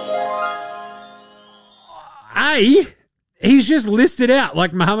 He's just listed out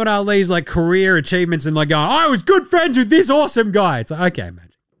like Muhammad Ali's like career achievements and like going, I was good friends with this awesome guy. It's like, okay,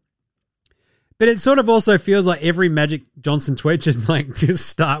 Magic. But it sort of also feels like every Magic Johnson tweet should like just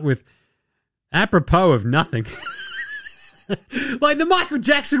start with apropos of nothing. Like the Michael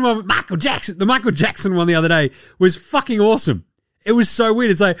Jackson one the other day was fucking awesome. It was so weird.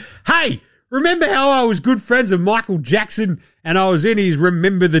 It's like, hey, remember how I was good friends with Michael Jackson and I was in his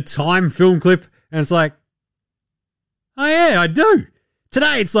Remember the Time film clip? And it's like, oh yeah, I do.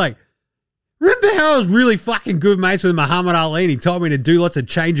 Today it's like, remember how I was really fucking good mates with Muhammad Ali and he told me to do lots of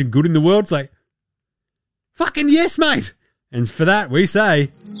change and good in the world? It's like, fucking yes, mate. And for that, we say,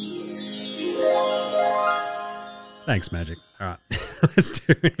 thanks, Magic. All right, let's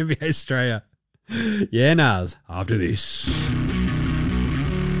do an NBA Straya. Yeah, Nars, after this.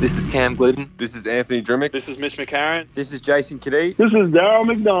 This is Cam Glidden. This is Anthony Drimmick. This is Mitch McCarron. This is Jason Kadee. This is Darryl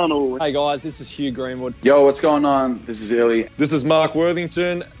McDonald. Hey guys, this is Hugh Greenwood. Yo, what's going on? This is Illy. This is Mark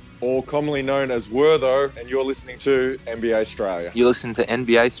Worthington, or commonly known as Wortho, and you're listening to NBA Straya. You're listening to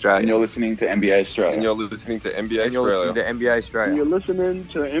NBA Straya. And you're listening to NBA Straya. And you're listening to NBA and you're listening to NBA Straya. And you're listening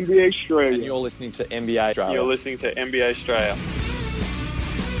to NBA Straya. And you're listening to NBA Straya. You're listening to NBA Straya.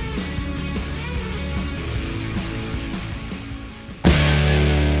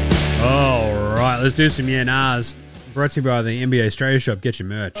 All right, let's do some yeah-nahs. Brought to you by the NBA Straya Shop. Get your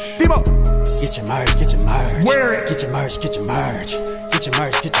merch. Debo. Get your merch, get your merch. Wear it. Get your merch, get your merch. Get your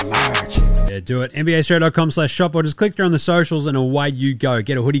merch, get your merch. Yeah, do it. NBAstraya.com/shop or just click through on the socials and away you go.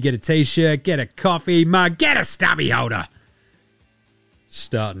 Get a hoodie, get a t-shirt, get a coffee mug, get a stubby holder.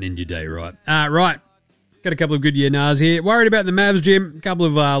 Starting in your day, right? Right. Got a couple of good yeah-nahs here. Worried about the Mavs, Jim. A couple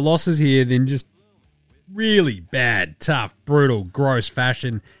of losses here, then just really bad, tough, brutal, gross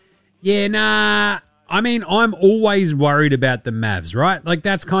fashion. Yeah, nah. I mean, I'm always worried about the Mavs, right? Like,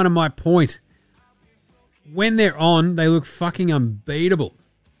 that's kind of my point. When they're on, they look fucking unbeatable.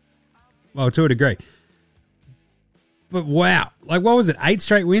 Well, to a degree. But wow. Like, what was it? 8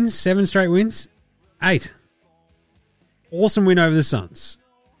 straight wins? 7 straight wins? 8. Awesome win over the Suns.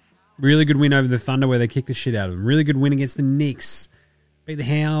 Really good win over the Thunder where they kicked the shit out of them. Really good win against the Knicks. Beat the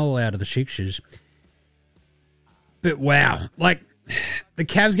hell out of the Sixers. But wow. Like, the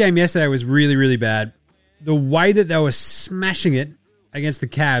Cavs game yesterday was really, really bad. The way that they were smashing it against the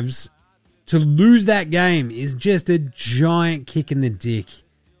Cavs, to lose that game is just a giant kick in the dick.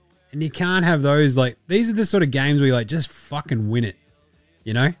 And you can't have those, like, these are the sort of games where you like, just fucking win it.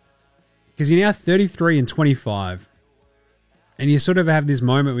 You know? Because you're now 33-25. And you sort of have this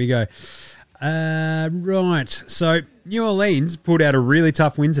moment where you go, right. So, New Orleans pulled out a really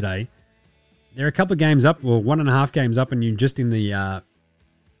tough win today. They're a couple of games up, well, 1.5 games up, and you're just in the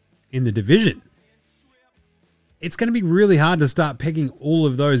division. It's going to be really hard to start pegging all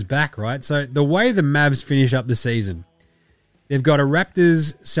of those back, right? So the way the Mavs finish up the season, they've got a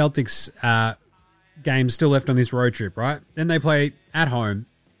Raptors-Celtics game still left on this road trip, right? Then they play at home.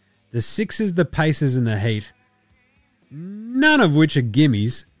 The Sixers, the Pacers, and the Heat, none of which are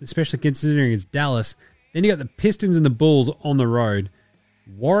gimmies, especially considering it's Dallas. Then you got the Pistons and the Bulls on the road.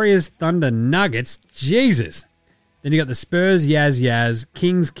 Warriors, Thunder, Nuggets, Jesus. Then you got the Spurs, Yaz,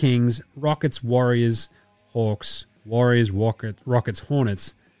 Kings, Rockets, Warriors, Hawks, Warriors, Rockets,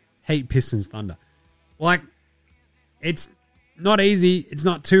 Hornets, Heat, Pistons, Thunder. Like, it's not easy, it's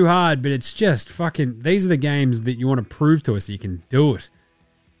not too hard, but it's just fucking, these are the games that you want to prove to us that you can do it.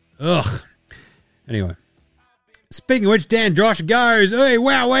 Ugh. Anyway. Speaking of which, Dan Josh goes, hey,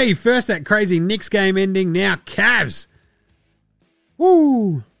 wowee, first that crazy Knicks game ending, now Cavs.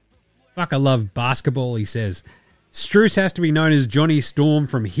 Woo! Fuck, I love basketball, he says. Strus has to be known as Johnny Storm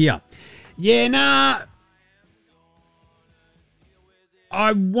from here. Yeah, nah.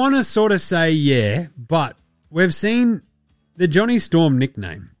 I want to sort of say yeah, but we've seen the Johnny Storm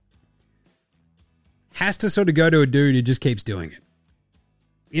nickname has to sort of go to a dude who just keeps doing it.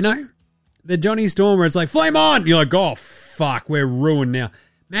 You know? The Johnny Storm where it's like, flame on! You're like, oh, fuck, we're ruined now.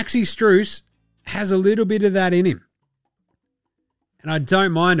 Maxi Strus has a little bit of that in him. And I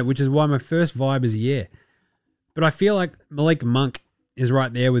don't mind it, which is why my first vibe is yeah. But I feel like Malik Monk is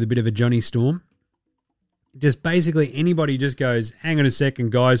right there with a bit of a Johnny Storm. Just basically anybody just goes, hang on a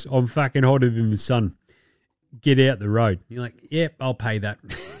second, guys, I'm fucking hotter than the sun. Get out the road. You're like, yep, I'll pay that.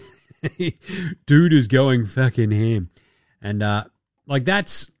 Dude is going fucking ham. And, like,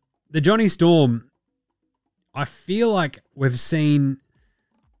 that's the Johnny Storm. I feel like we've seen,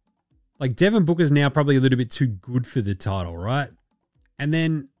 like, Devin Booker's now probably a little bit too good for the title, right? And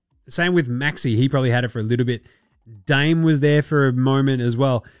then same with Maxey. He probably had it for a little bit. Dame was there for a moment as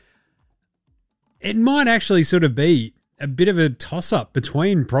well. It might actually sort of be a bit of a toss-up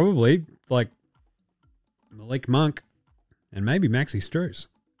between probably, like, Malik Monk and maybe Maxey Strus.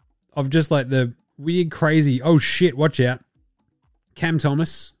 Of just, like, the weird, crazy, oh, shit, watch out. Cam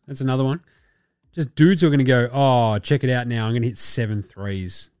Thomas, that's another one. Just dudes who are going to go, oh, check it out now. I'm going to hit 7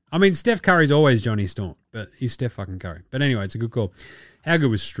 threes. I mean, Steph Curry's always Johnny Storm, but he's Steph fucking Curry. But anyway, it's a good call. How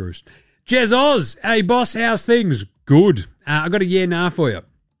good was Strus? Jez Oz, hey, boss, how's things? Good. I got a yeah-nah for you.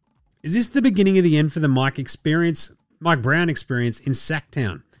 Is this the beginning of the end for the Mike Brown experience in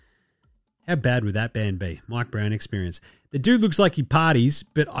Sacktown? How bad would that band be? Mike Brown experience. The dude looks like he parties,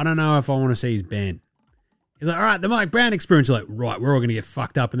 but I don't know if I want to see his band. He's like, all right, the Mike Brown experience. You're like, right, we're all going to get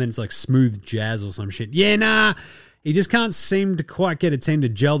fucked up. And then it's like smooth jazz or some shit. Yeah, nah. He just can't seem to quite get a team to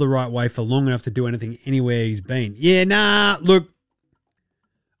gel the right way for long enough to do anything anywhere he's been. Yeah, nah. Look,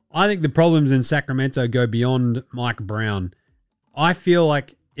 I think the problems in Sacramento go beyond Mike Brown. I feel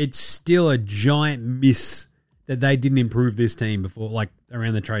like it's still a giant miss that they didn't improve this team before, like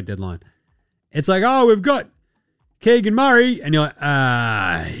around the trade deadline. It's like, oh, we've got Keegan Murray, and you're like,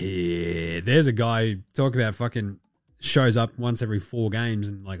 yeah, there's a guy who talk about fucking shows up once every 4 games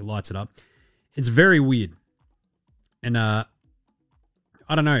and like lights it up. It's very weird. And I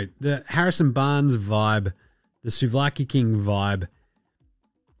don't know, the Harrison Barnes vibe, the Souvlaki King vibe,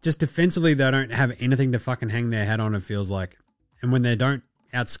 just defensively they don't have anything to fucking hang their hat on, it feels like. And when they don't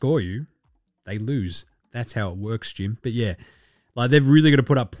outscore you, they lose. That's how it works, Jim. But yeah, like they've really got to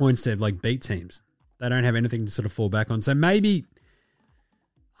put up points to like beat teams. They don't have anything to sort of fall back on. So maybe,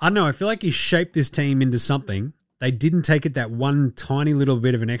 I don't know, I feel like he shaped this team into something. They didn't take it that one tiny little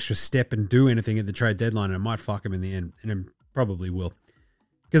bit of an extra step and do anything at the trade deadline, and it might fuck him in the end, and it probably will.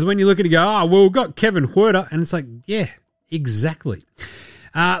 Because when you look at it and go, oh, well, we've got Kevin Huerter, and it's like, yeah, exactly.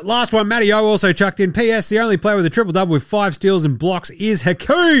 Last one, Matty O also chucked in. P.S. The only player with a triple-double with 5 steals and blocks is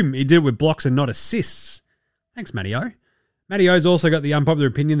Hakeem. He did it with blocks and not assists. Thanks, Matty O. Matty O's also got the unpopular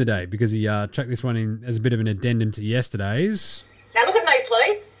opinion today because he chucked this one in as a bit of an addendum to yesterday's. Now look at me,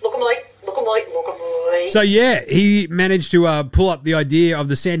 please. Look at me. Look at me. Look at me. So, yeah, he managed to pull up the idea of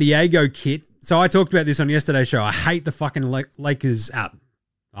the San Diego kit. So I talked about this on yesterday's show. I hate the fucking Lakers. I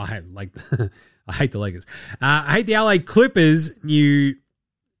hate the Lakers. I hate the LA Clippers new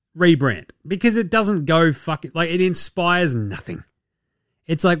rebrand because it doesn't go fucking, like, it inspires nothing.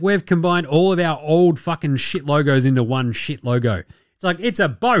 It's like we've combined all of our old fucking shit logos into one shit logo. It's like, it's a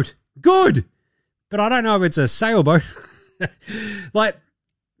boat. Good. But I don't know if it's a sailboat. Like,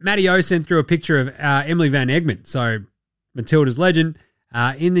 Matty O sent through a picture of Emily Van Egmond, so Matilda's legend,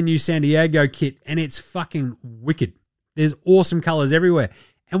 in the new San Diego kit, and it's fucking wicked. There's awesome colors everywhere.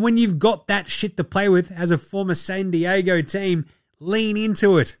 And when you've got that shit to play with as a former San Diego team, lean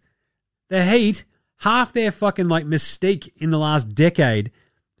into it. The Heat, half their fucking like mystique in the last decade,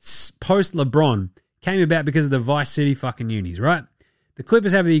 post LeBron, came about because of the Vice City fucking unis, right? The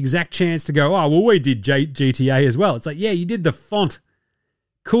Clippers have the exact chance to go, oh, well, we did GTA as well. It's like, yeah, you did the font.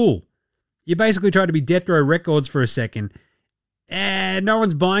 Cool. You basically tried to be Death Row Records for a second, and no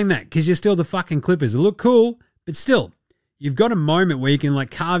one's buying that because you're still the fucking Clippers. It look cool, but still, you've got a moment where you can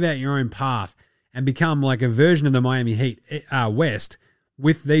like carve out your own path and become like a version of the Miami Heat West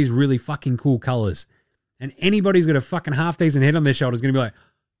with these really fucking cool colors. And anybody's got a fucking half-decent head on their shoulders going to be like,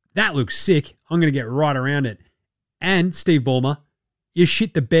 that looks sick. I'm going to get right around it. And Steve Ballmer, you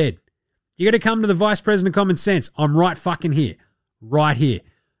shit the bed. You got to come to the Vice President of Common Sense. I'm right fucking here. Right here.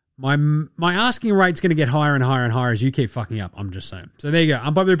 My asking rate's going to get higher and higher and higher as you keep fucking up. I'm just saying. So there you go.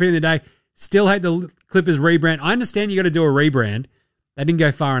 Unpopular opinion of the day. Still hate the Clippers rebrand. I understand you got to do a rebrand. They didn't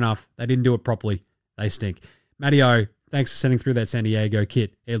go far enough. They didn't do it properly. They stink. Matty O, thanks for sending through that San Diego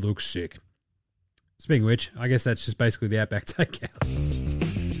kit. It looks sick. Speaking of which, I guess that's just basically the Outback Takehouse.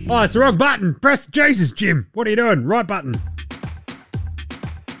 Oh, it's the wrong button. Press Jesus, Jim. What are you doing? Right button.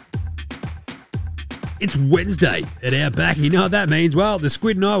 It's Wednesday at Outback. You know what that means? Well, the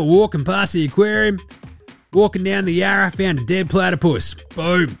squid and I were walking past the aquarium, walking down the Yarra, found a dead platypus.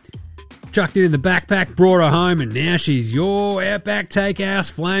 Boom. Chucked it in the backpack, brought her home, and now she's your Outback Takehouse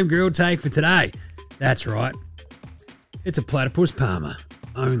flame grilled take for today. That's right. It's a platypus parma.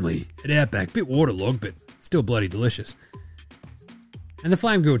 Only at Outback. Bit waterlogged, but still bloody delicious. And the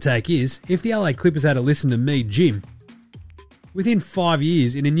flame grilled take is, if the LA Clippers had to listen to me, Jim, within 5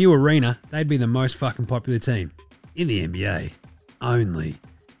 years, in a new arena, they'd be the most fucking popular team in the NBA. Only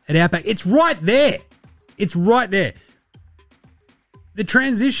at Outback. It's right there. It's right there. The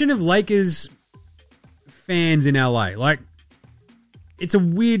transition of Lakers fans in LA, like, it's a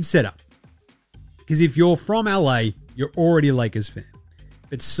weird setup. Because if you're from LA, you're already a Lakers fan.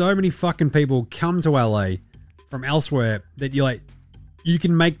 But so many fucking people come to LA from elsewhere that you're like, you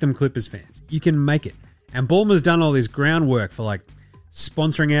can make them Clippers fans. You can make it. And Ballmer's done all this groundwork for like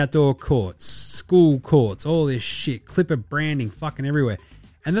sponsoring outdoor courts, school courts, all this shit, Clipper branding fucking everywhere.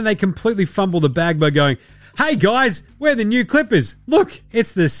 And then they completely fumble the bag by going, hey guys, we're the new Clippers. Look,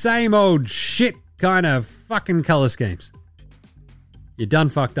 it's the same old shit kind of fucking color schemes. You done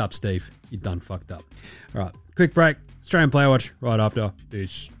fucked up, Steve. You done fucked up. All right, quick break. Australian Player Watch right after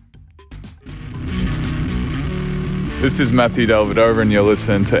this. This is Matthew Delvedova, and you're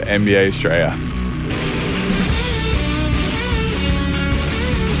listening to NBA Australia.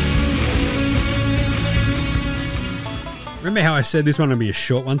 Remember how I said this one would be a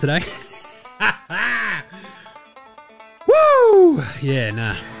short one today? Woo! Yeah,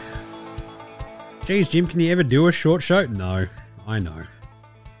 nah. Geez, Jim, can you ever do a short show? No, I know.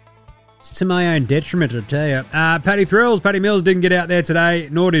 It's to my own detriment, I tell you. Paddy Mills didn't get out there today,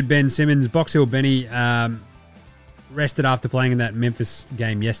 nor did Ben Simmons. Box Hill Benny rested after playing in that Memphis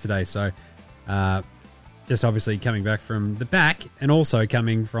game yesterday, so just obviously coming back from the back and also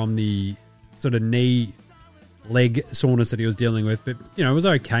coming from the sort of leg soreness that he was dealing with, but you know, it was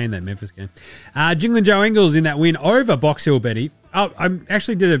okay in that Memphis game. Jingling Joe Ingles in that win over Box Hill Benny. Oh, I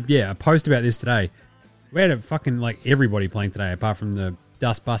actually did a post about this today. We had a fucking like everybody playing today apart from the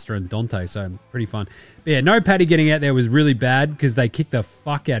Dustbuster and Dante, so pretty fun. But yeah, no Paddy getting out there was really bad because they kicked the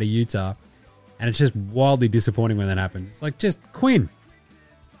fuck out of Utah, and it's just wildly disappointing when that happens. It's like, just Quinn,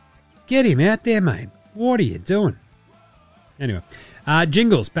 get him out there, mate. What are you doing? Anyway,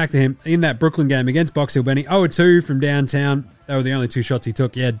 Jingles, back to him in that Brooklyn game against Box Hill Benny. 0-2 from downtown. They were the only two shots he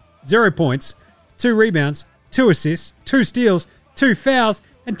took. He had 0 points, 2 rebounds, 2 assists, 2 steals, 2 fouls,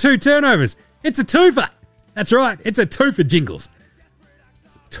 and 2 turnovers. It's a twofer. That's right. It's a two for Jingles.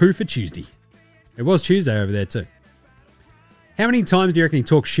 It's a two for Tuesday. It was Tuesday over there too. How many times do you reckon he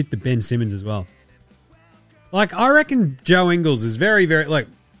talks shit to Ben Simmons as well? Like, I reckon Joe Ingles is very, very, like,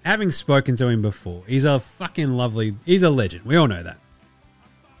 having spoken to him before, he's a fucking lovely, he's a legend. We all know that.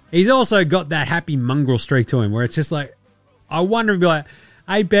 He's also got that happy mongrel streak to him where it's just like, I wonder if he'd be like,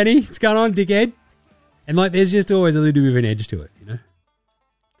 hey, Benny, what's going on, dickhead? And like, there's just always a little bit of an edge to it, you know?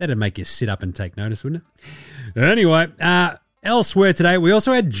 That'd make you sit up and take notice, wouldn't it? Anyway, elsewhere today, we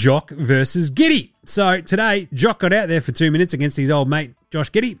also had Jock versus Giddy. So today, Jock got out there for 2 minutes against his old mate,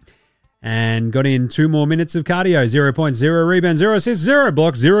 Josh Giddy, and got in 2 more minutes of cardio. 0 points, 0 rebounds, 0 assists, 0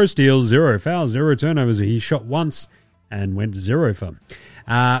 blocks, 0 steals, 0 fouls, 0 turnovers. He shot once and went 0 for.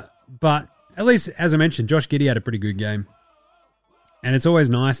 But at least, as I mentioned, Josh Giddy had a pretty good game. And it's always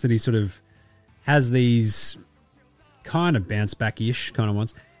nice that he sort of has these kind of bounce back-ish kind of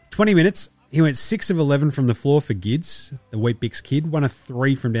ones. 20 minutes, he went 6 of 11 from the floor for Gids, the Wheat Bix kid. 1 of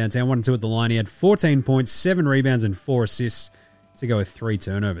 3 from downtown, 1 of 2 at the line. He had 14 points, 7 rebounds, and 4 assists to go with 3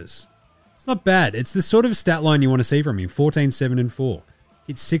 turnovers. It's not bad. It's the sort of stat line you want to see from him. 14, 7, and 4.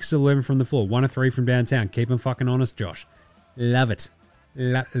 Hit 6 of 11 from the floor. 1 of 3 from downtown. Keep him fucking honest, Josh. Love it.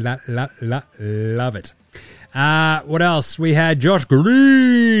 Love it. What else? We had Josh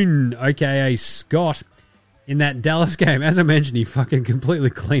Green, a.k.a. Scott, in that Dallas game. As I mentioned, he fucking completely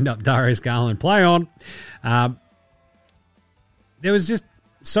cleaned up Darius Garland. Play on. There was just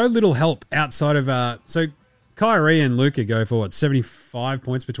so little help outside of... So Kyrie and Luka go for, 75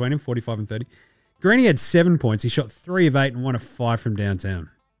 points between him, 45 and 30. Greeny had 7 points. He shot 3 of 8 and 1 of 5 from downtown.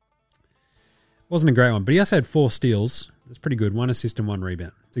 Wasn't a great one, but he also had 4 steals. That's pretty good. 1 assist and 1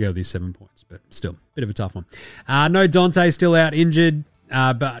 rebound to go with these 7 points, but still, bit of a tough one. No Dante, still out injured,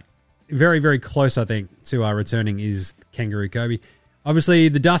 but very, very close, I think, to returning is Kangaroo Kobe. Obviously,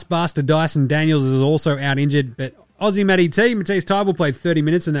 the dust bastard Dyson Daniels is also out injured, but Aussie Matisse Tybal played 30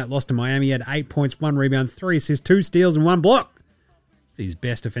 minutes in that loss to Miami. He had 8 points, 1 rebound, 3 assists, 2 steals, and 1 block. It's his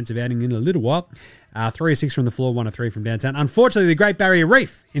best offensive outing in a little while. 3 of 6 from the floor, 1 of 3 from downtown. Unfortunately, the Great Barrier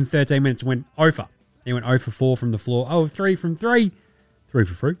Reef in 13 minutes went over. He went 0 for 4 from the floor, 0 of 3 from 3. 3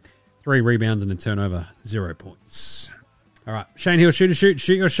 for 3. 3 rebounds and a turnover, 0 points. All right, Shane Hill, shoot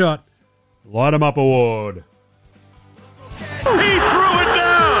your shot. Light 'em up award. He threw it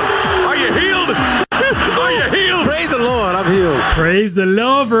down. Are you healed? Are you healed? Praise the Lord, I'm healed. Praise the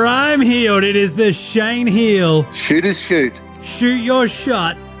Lord, for I'm healed. It is the Shane Hill Shooters shoot. Shoot your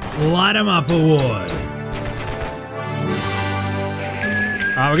shot. Light 'em up award.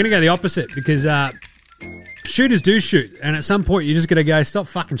 All right, we're going to go the opposite because shooters do shoot, and at some point you just got to go, stop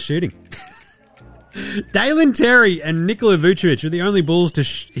fucking shooting. Dalen Terry and Nikola Vucevic are the only Bulls to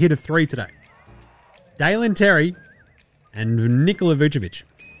hit a 3 today. Dalen Terry and Nikola Vucevic.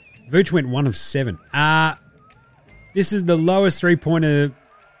 Vuce went 1 of 7. This is the lowest 3-pointer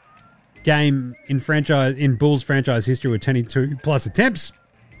game in Bulls franchise history with 22 plus attempts.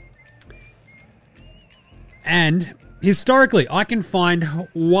 And historically, I can find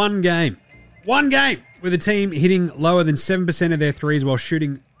one game with a team hitting lower than 7% of their threes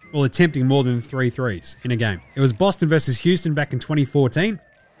while attempting more than 3 threes in a game. It was Boston versus Houston back in 2014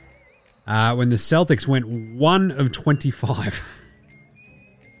 when the Celtics went 1 of 25.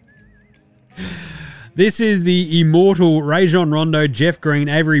 This is the immortal Rajon Rondo, Jeff Green,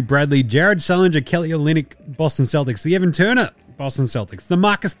 Avery Bradley, Jared Sullinger, Kelly Olynyk, Boston Celtics, the Evan Turner, Boston Celtics, the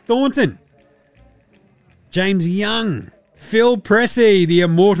Marcus Thornton, James Young, Phil Pressey, the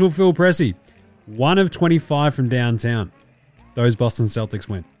immortal Phil Pressey. 1 of 25 from downtown. Those Boston Celtics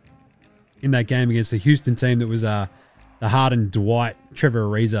went in that game against the Houston team that was the Harden, Dwight, Trevor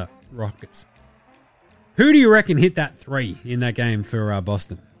Ariza Rockets. Who do you reckon hit that 3 in that game for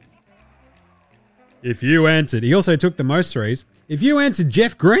Boston? If you answered, he also took the most threes. If you answered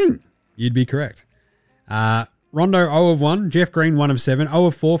Jeff Green, you'd be correct. Rondo 0 of 1, Jeff Green 1 of 7, 0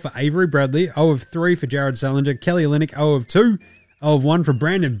 of 4 for Avery Bradley, 0 of 3 for Jared Sullinger, Kelly Olynyk 0 of 2, 0 of 1 for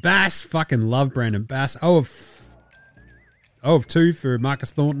Brandon Bass, fucking love Brandon Bass, 0 of 2 for Marcus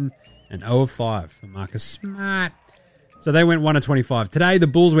Thornton, and 0 of 5 for Marcus Smart. So they went 1 of 25. Today the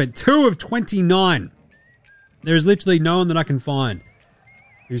Bulls went 2 of 29. There is literally no one that I can find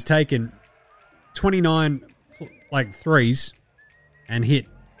who's taken 29 threes and hit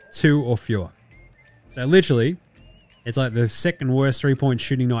 2 or fewer. So literally, it's like the second worst 3-point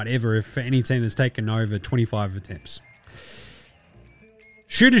shooting night ever for any team that's taken over 25 attempts.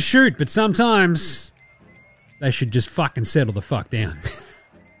 Shooters shoot, but sometimes they should just fucking settle the fuck down.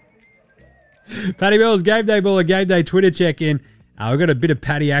 Paddy Bell's Game Day Baller, Game Day Twitter check-in. We've got a bit of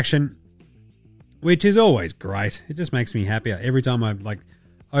Paddy action, which is always great. It just makes me happier every time I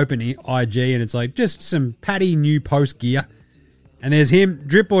open IG and it's like just some Paddy new post gear. And there's him,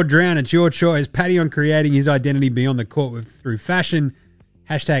 drip or drown, it's your choice. Paddy on creating his identity beyond the court through fashion.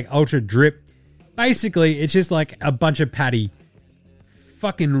 Hashtag ultra drip. Basically, it's just like a bunch of Paddy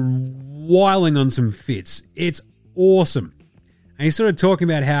fucking whiling on some fits. It's awesome. And he's sort of talking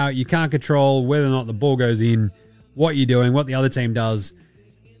about how you can't control whether or not the ball goes in, what you're doing, what the other team does.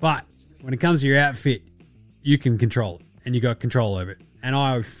 But when it comes to your outfit, you can control it. And you got control over it. And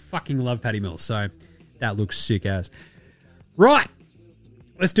I fucking love Paddy Mills. So that looks sick as. Right.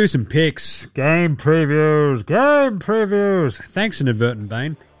 Let's do some picks. Game previews. Thanks, Inadvertent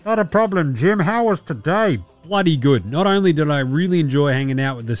Bane. Not a problem, Jim. How was today? Bloody good. Not only did I really enjoy hanging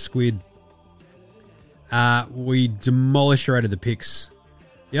out with the squid, we demolished the picks.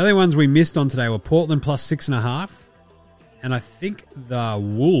 The only ones we missed on today were Portland plus 6.5. And I think the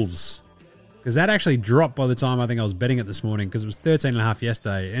Wolves. Because that actually dropped by the time I think I was betting it this morning. Because it was 13.5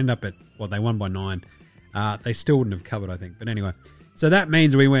 yesterday. It ended up at, they won by 9. They still wouldn't have covered, I think. But anyway. So that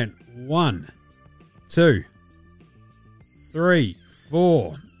means we went 1, 2, 3,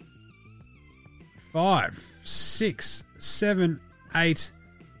 4, 5, 6, 7, 8,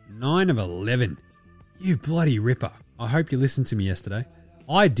 9 of 11. You bloody ripper. I hope you listened to me yesterday.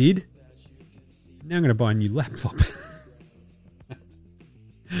 I did. Now I'm going to buy a new laptop.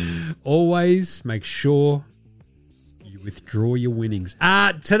 Always make sure you withdraw your winnings.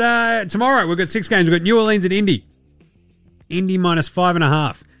 Tomorrow we've got 6 games. We've got New Orleans at Indy. Indy minus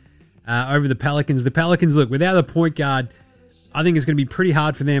 5.5 over the Pelicans. The Pelicans, look, without a point guard, I think it's going to be pretty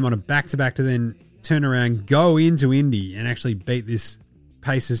hard for them on a back-to-back to then turn around, go into Indy, and actually beat this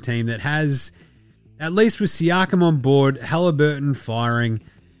Pacers team that has, at least with Siakam on board, Halliburton firing,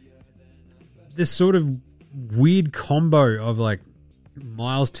 this sort of weird combo of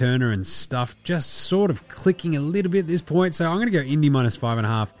Miles Turner and stuff just sort of clicking a little bit at this point. So I'm going to go Indy minus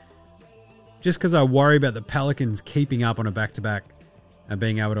 5.5. Just because I worry about the Pelicans keeping up on a back-to-back and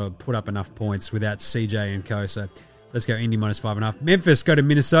being able to put up enough points without CJ and co. So let's go Indy minus 5.5. Memphis go to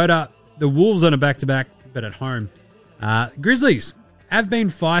Minnesota. The Wolves on a back-to-back, but at home. Grizzlies have been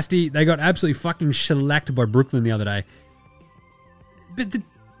feisty. They got absolutely fucking shellacked by Brooklyn the other day. But the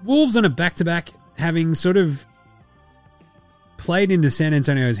Wolves on a back-to-back, having sort of played into San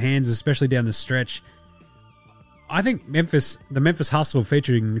Antonio's hands, especially down the stretch, I think the Memphis Hustle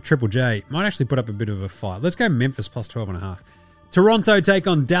featuring Triple J might actually put up a bit of a fight. Let's go Memphis plus 12.5. Toronto take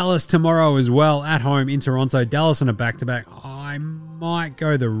on Dallas tomorrow as well at home in Toronto. Dallas on a back-to-back. I might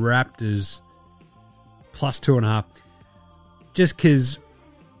go the Raptors plus 2.5. Just because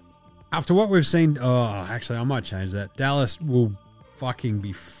after what we've seen... Oh, actually, I might change that. Dallas will fucking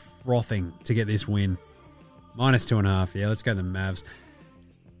be frothing to get this win. -2.5. Yeah, let's go the Mavs.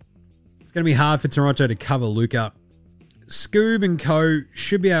 It's going to be hard for Toronto to cover Luka. Scoob and co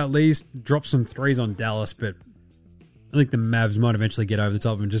should be able to at least drop some threes on Dallas, but I think the Mavs might eventually get over the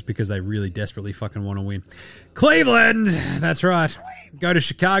top of them just because they really desperately fucking want to win. Cleveland! That's right. Go to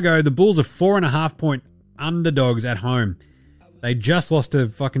Chicago. The Bulls are 4.5-point underdogs at home. They just lost to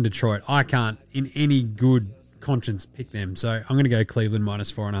fucking Detroit. I can't, in any good conscience, pick them. So I'm going to go Cleveland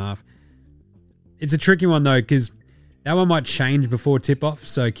 -4.5. It's a tricky one, though, because that one might change before tip-off.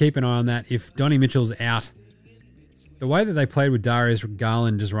 So keep an eye on that. If Donnie Mitchell's out, the way that they played with Darius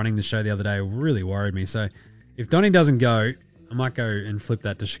Garland just running the show the other day really worried me. So if Donnie doesn't go, I might go and flip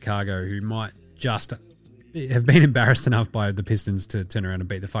that to Chicago, who might just have been embarrassed enough by the Pistons to turn around and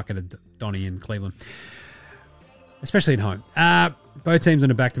beat the fuck out of Donnie in Cleveland. Especially at home. Both teams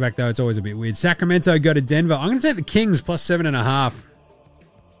on a back-to-back, though. It's always a bit weird. Sacramento go to Denver. I'm going to take the Kings +7.5.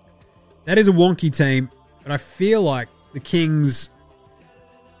 That is a wonky team, but I feel like the Kings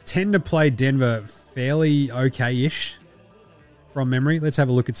tend to play Denver fairly okay-ish from memory. Let's have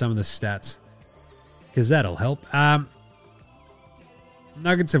a look at some of the stats, because that'll help.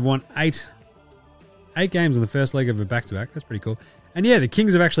 Nuggets have won eight games in the first leg of a back-to-back. That's pretty cool. And yeah, the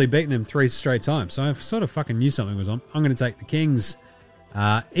Kings have actually beaten them 3 straight times. So I sort of fucking knew something was on. I'm going to take the Kings.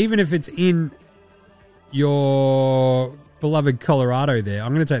 Even if it's in your beloved Colorado there,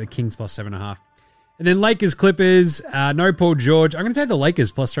 I'm going to take the Kings +7.5. And then Lakers Clippers, no Paul George. I'm going to take the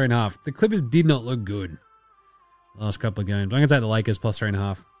Lakers +3.5. The Clippers did not look good last couple of games. I'm going to take the Lakers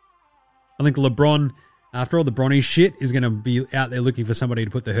 +3.5. I think LeBron, after all the Bronny shit, is going to be out there looking for somebody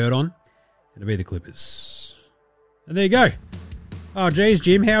to put the hurt on. It'll be the Clippers. And there you go. Oh, geez,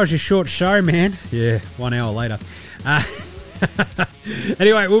 Jim, how was your short show, man? Yeah, 1 hour later.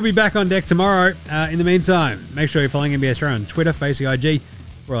 Anyway, we'll be back on deck tomorrow. In the meantime, make sure you're following NBA Straya on Twitter, Facebook, IG.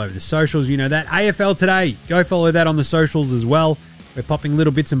 We're all over the socials, you know that. AFL Today, go follow that on the socials as well. We're popping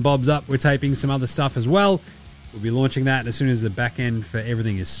little bits and bobs up. We're taping some other stuff as well. We'll be launching that as soon as the back end for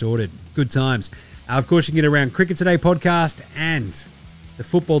everything is sorted. Good times. Of course, you can get around Cricket Today podcast and the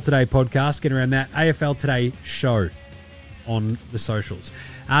Football Today podcast. Get around that AFL Today show on the socials.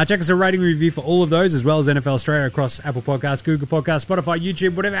 Check us a rating review for all of those, as well as NFL Australia across Apple Podcasts, Google Podcasts, Spotify,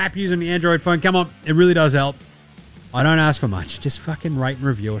 YouTube, whatever app you use on the Android phone. Come on, it really does help. I don't ask for much. Just fucking rate and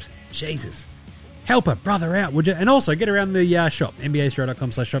review it. Jesus. Help a brother out, would you? And also, get around the shop,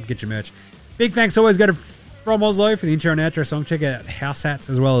 nbastraya.com/shop, get your merch. Big thanks always go to From Oslo for the intro and outro song. Check out House Hats,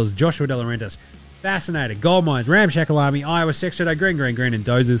 as well as Joshua De Laurentiis, Fascinator, Gold Mines, Ramshackle Army, Iowa, Sex Shadow, Green, and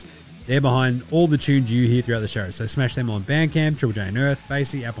Dozers. They're behind all the tunes you hear throughout the show. So smash them on Bandcamp, Triple J and Earth,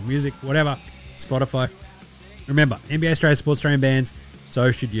 Facey, Apple Music, whatever, Spotify. Remember, NBA Australia supports Australian bands,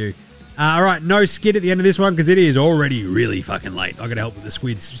 so should you. All right, no skid at the end of this one because it is already really fucking late. I got to help with the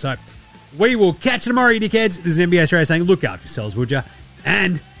squids. So we will catch you tomorrow, you dickheads. This is NBA Australia saying, look after yourselves, would ya?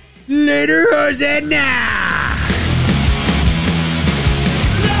 And later, Hosanna!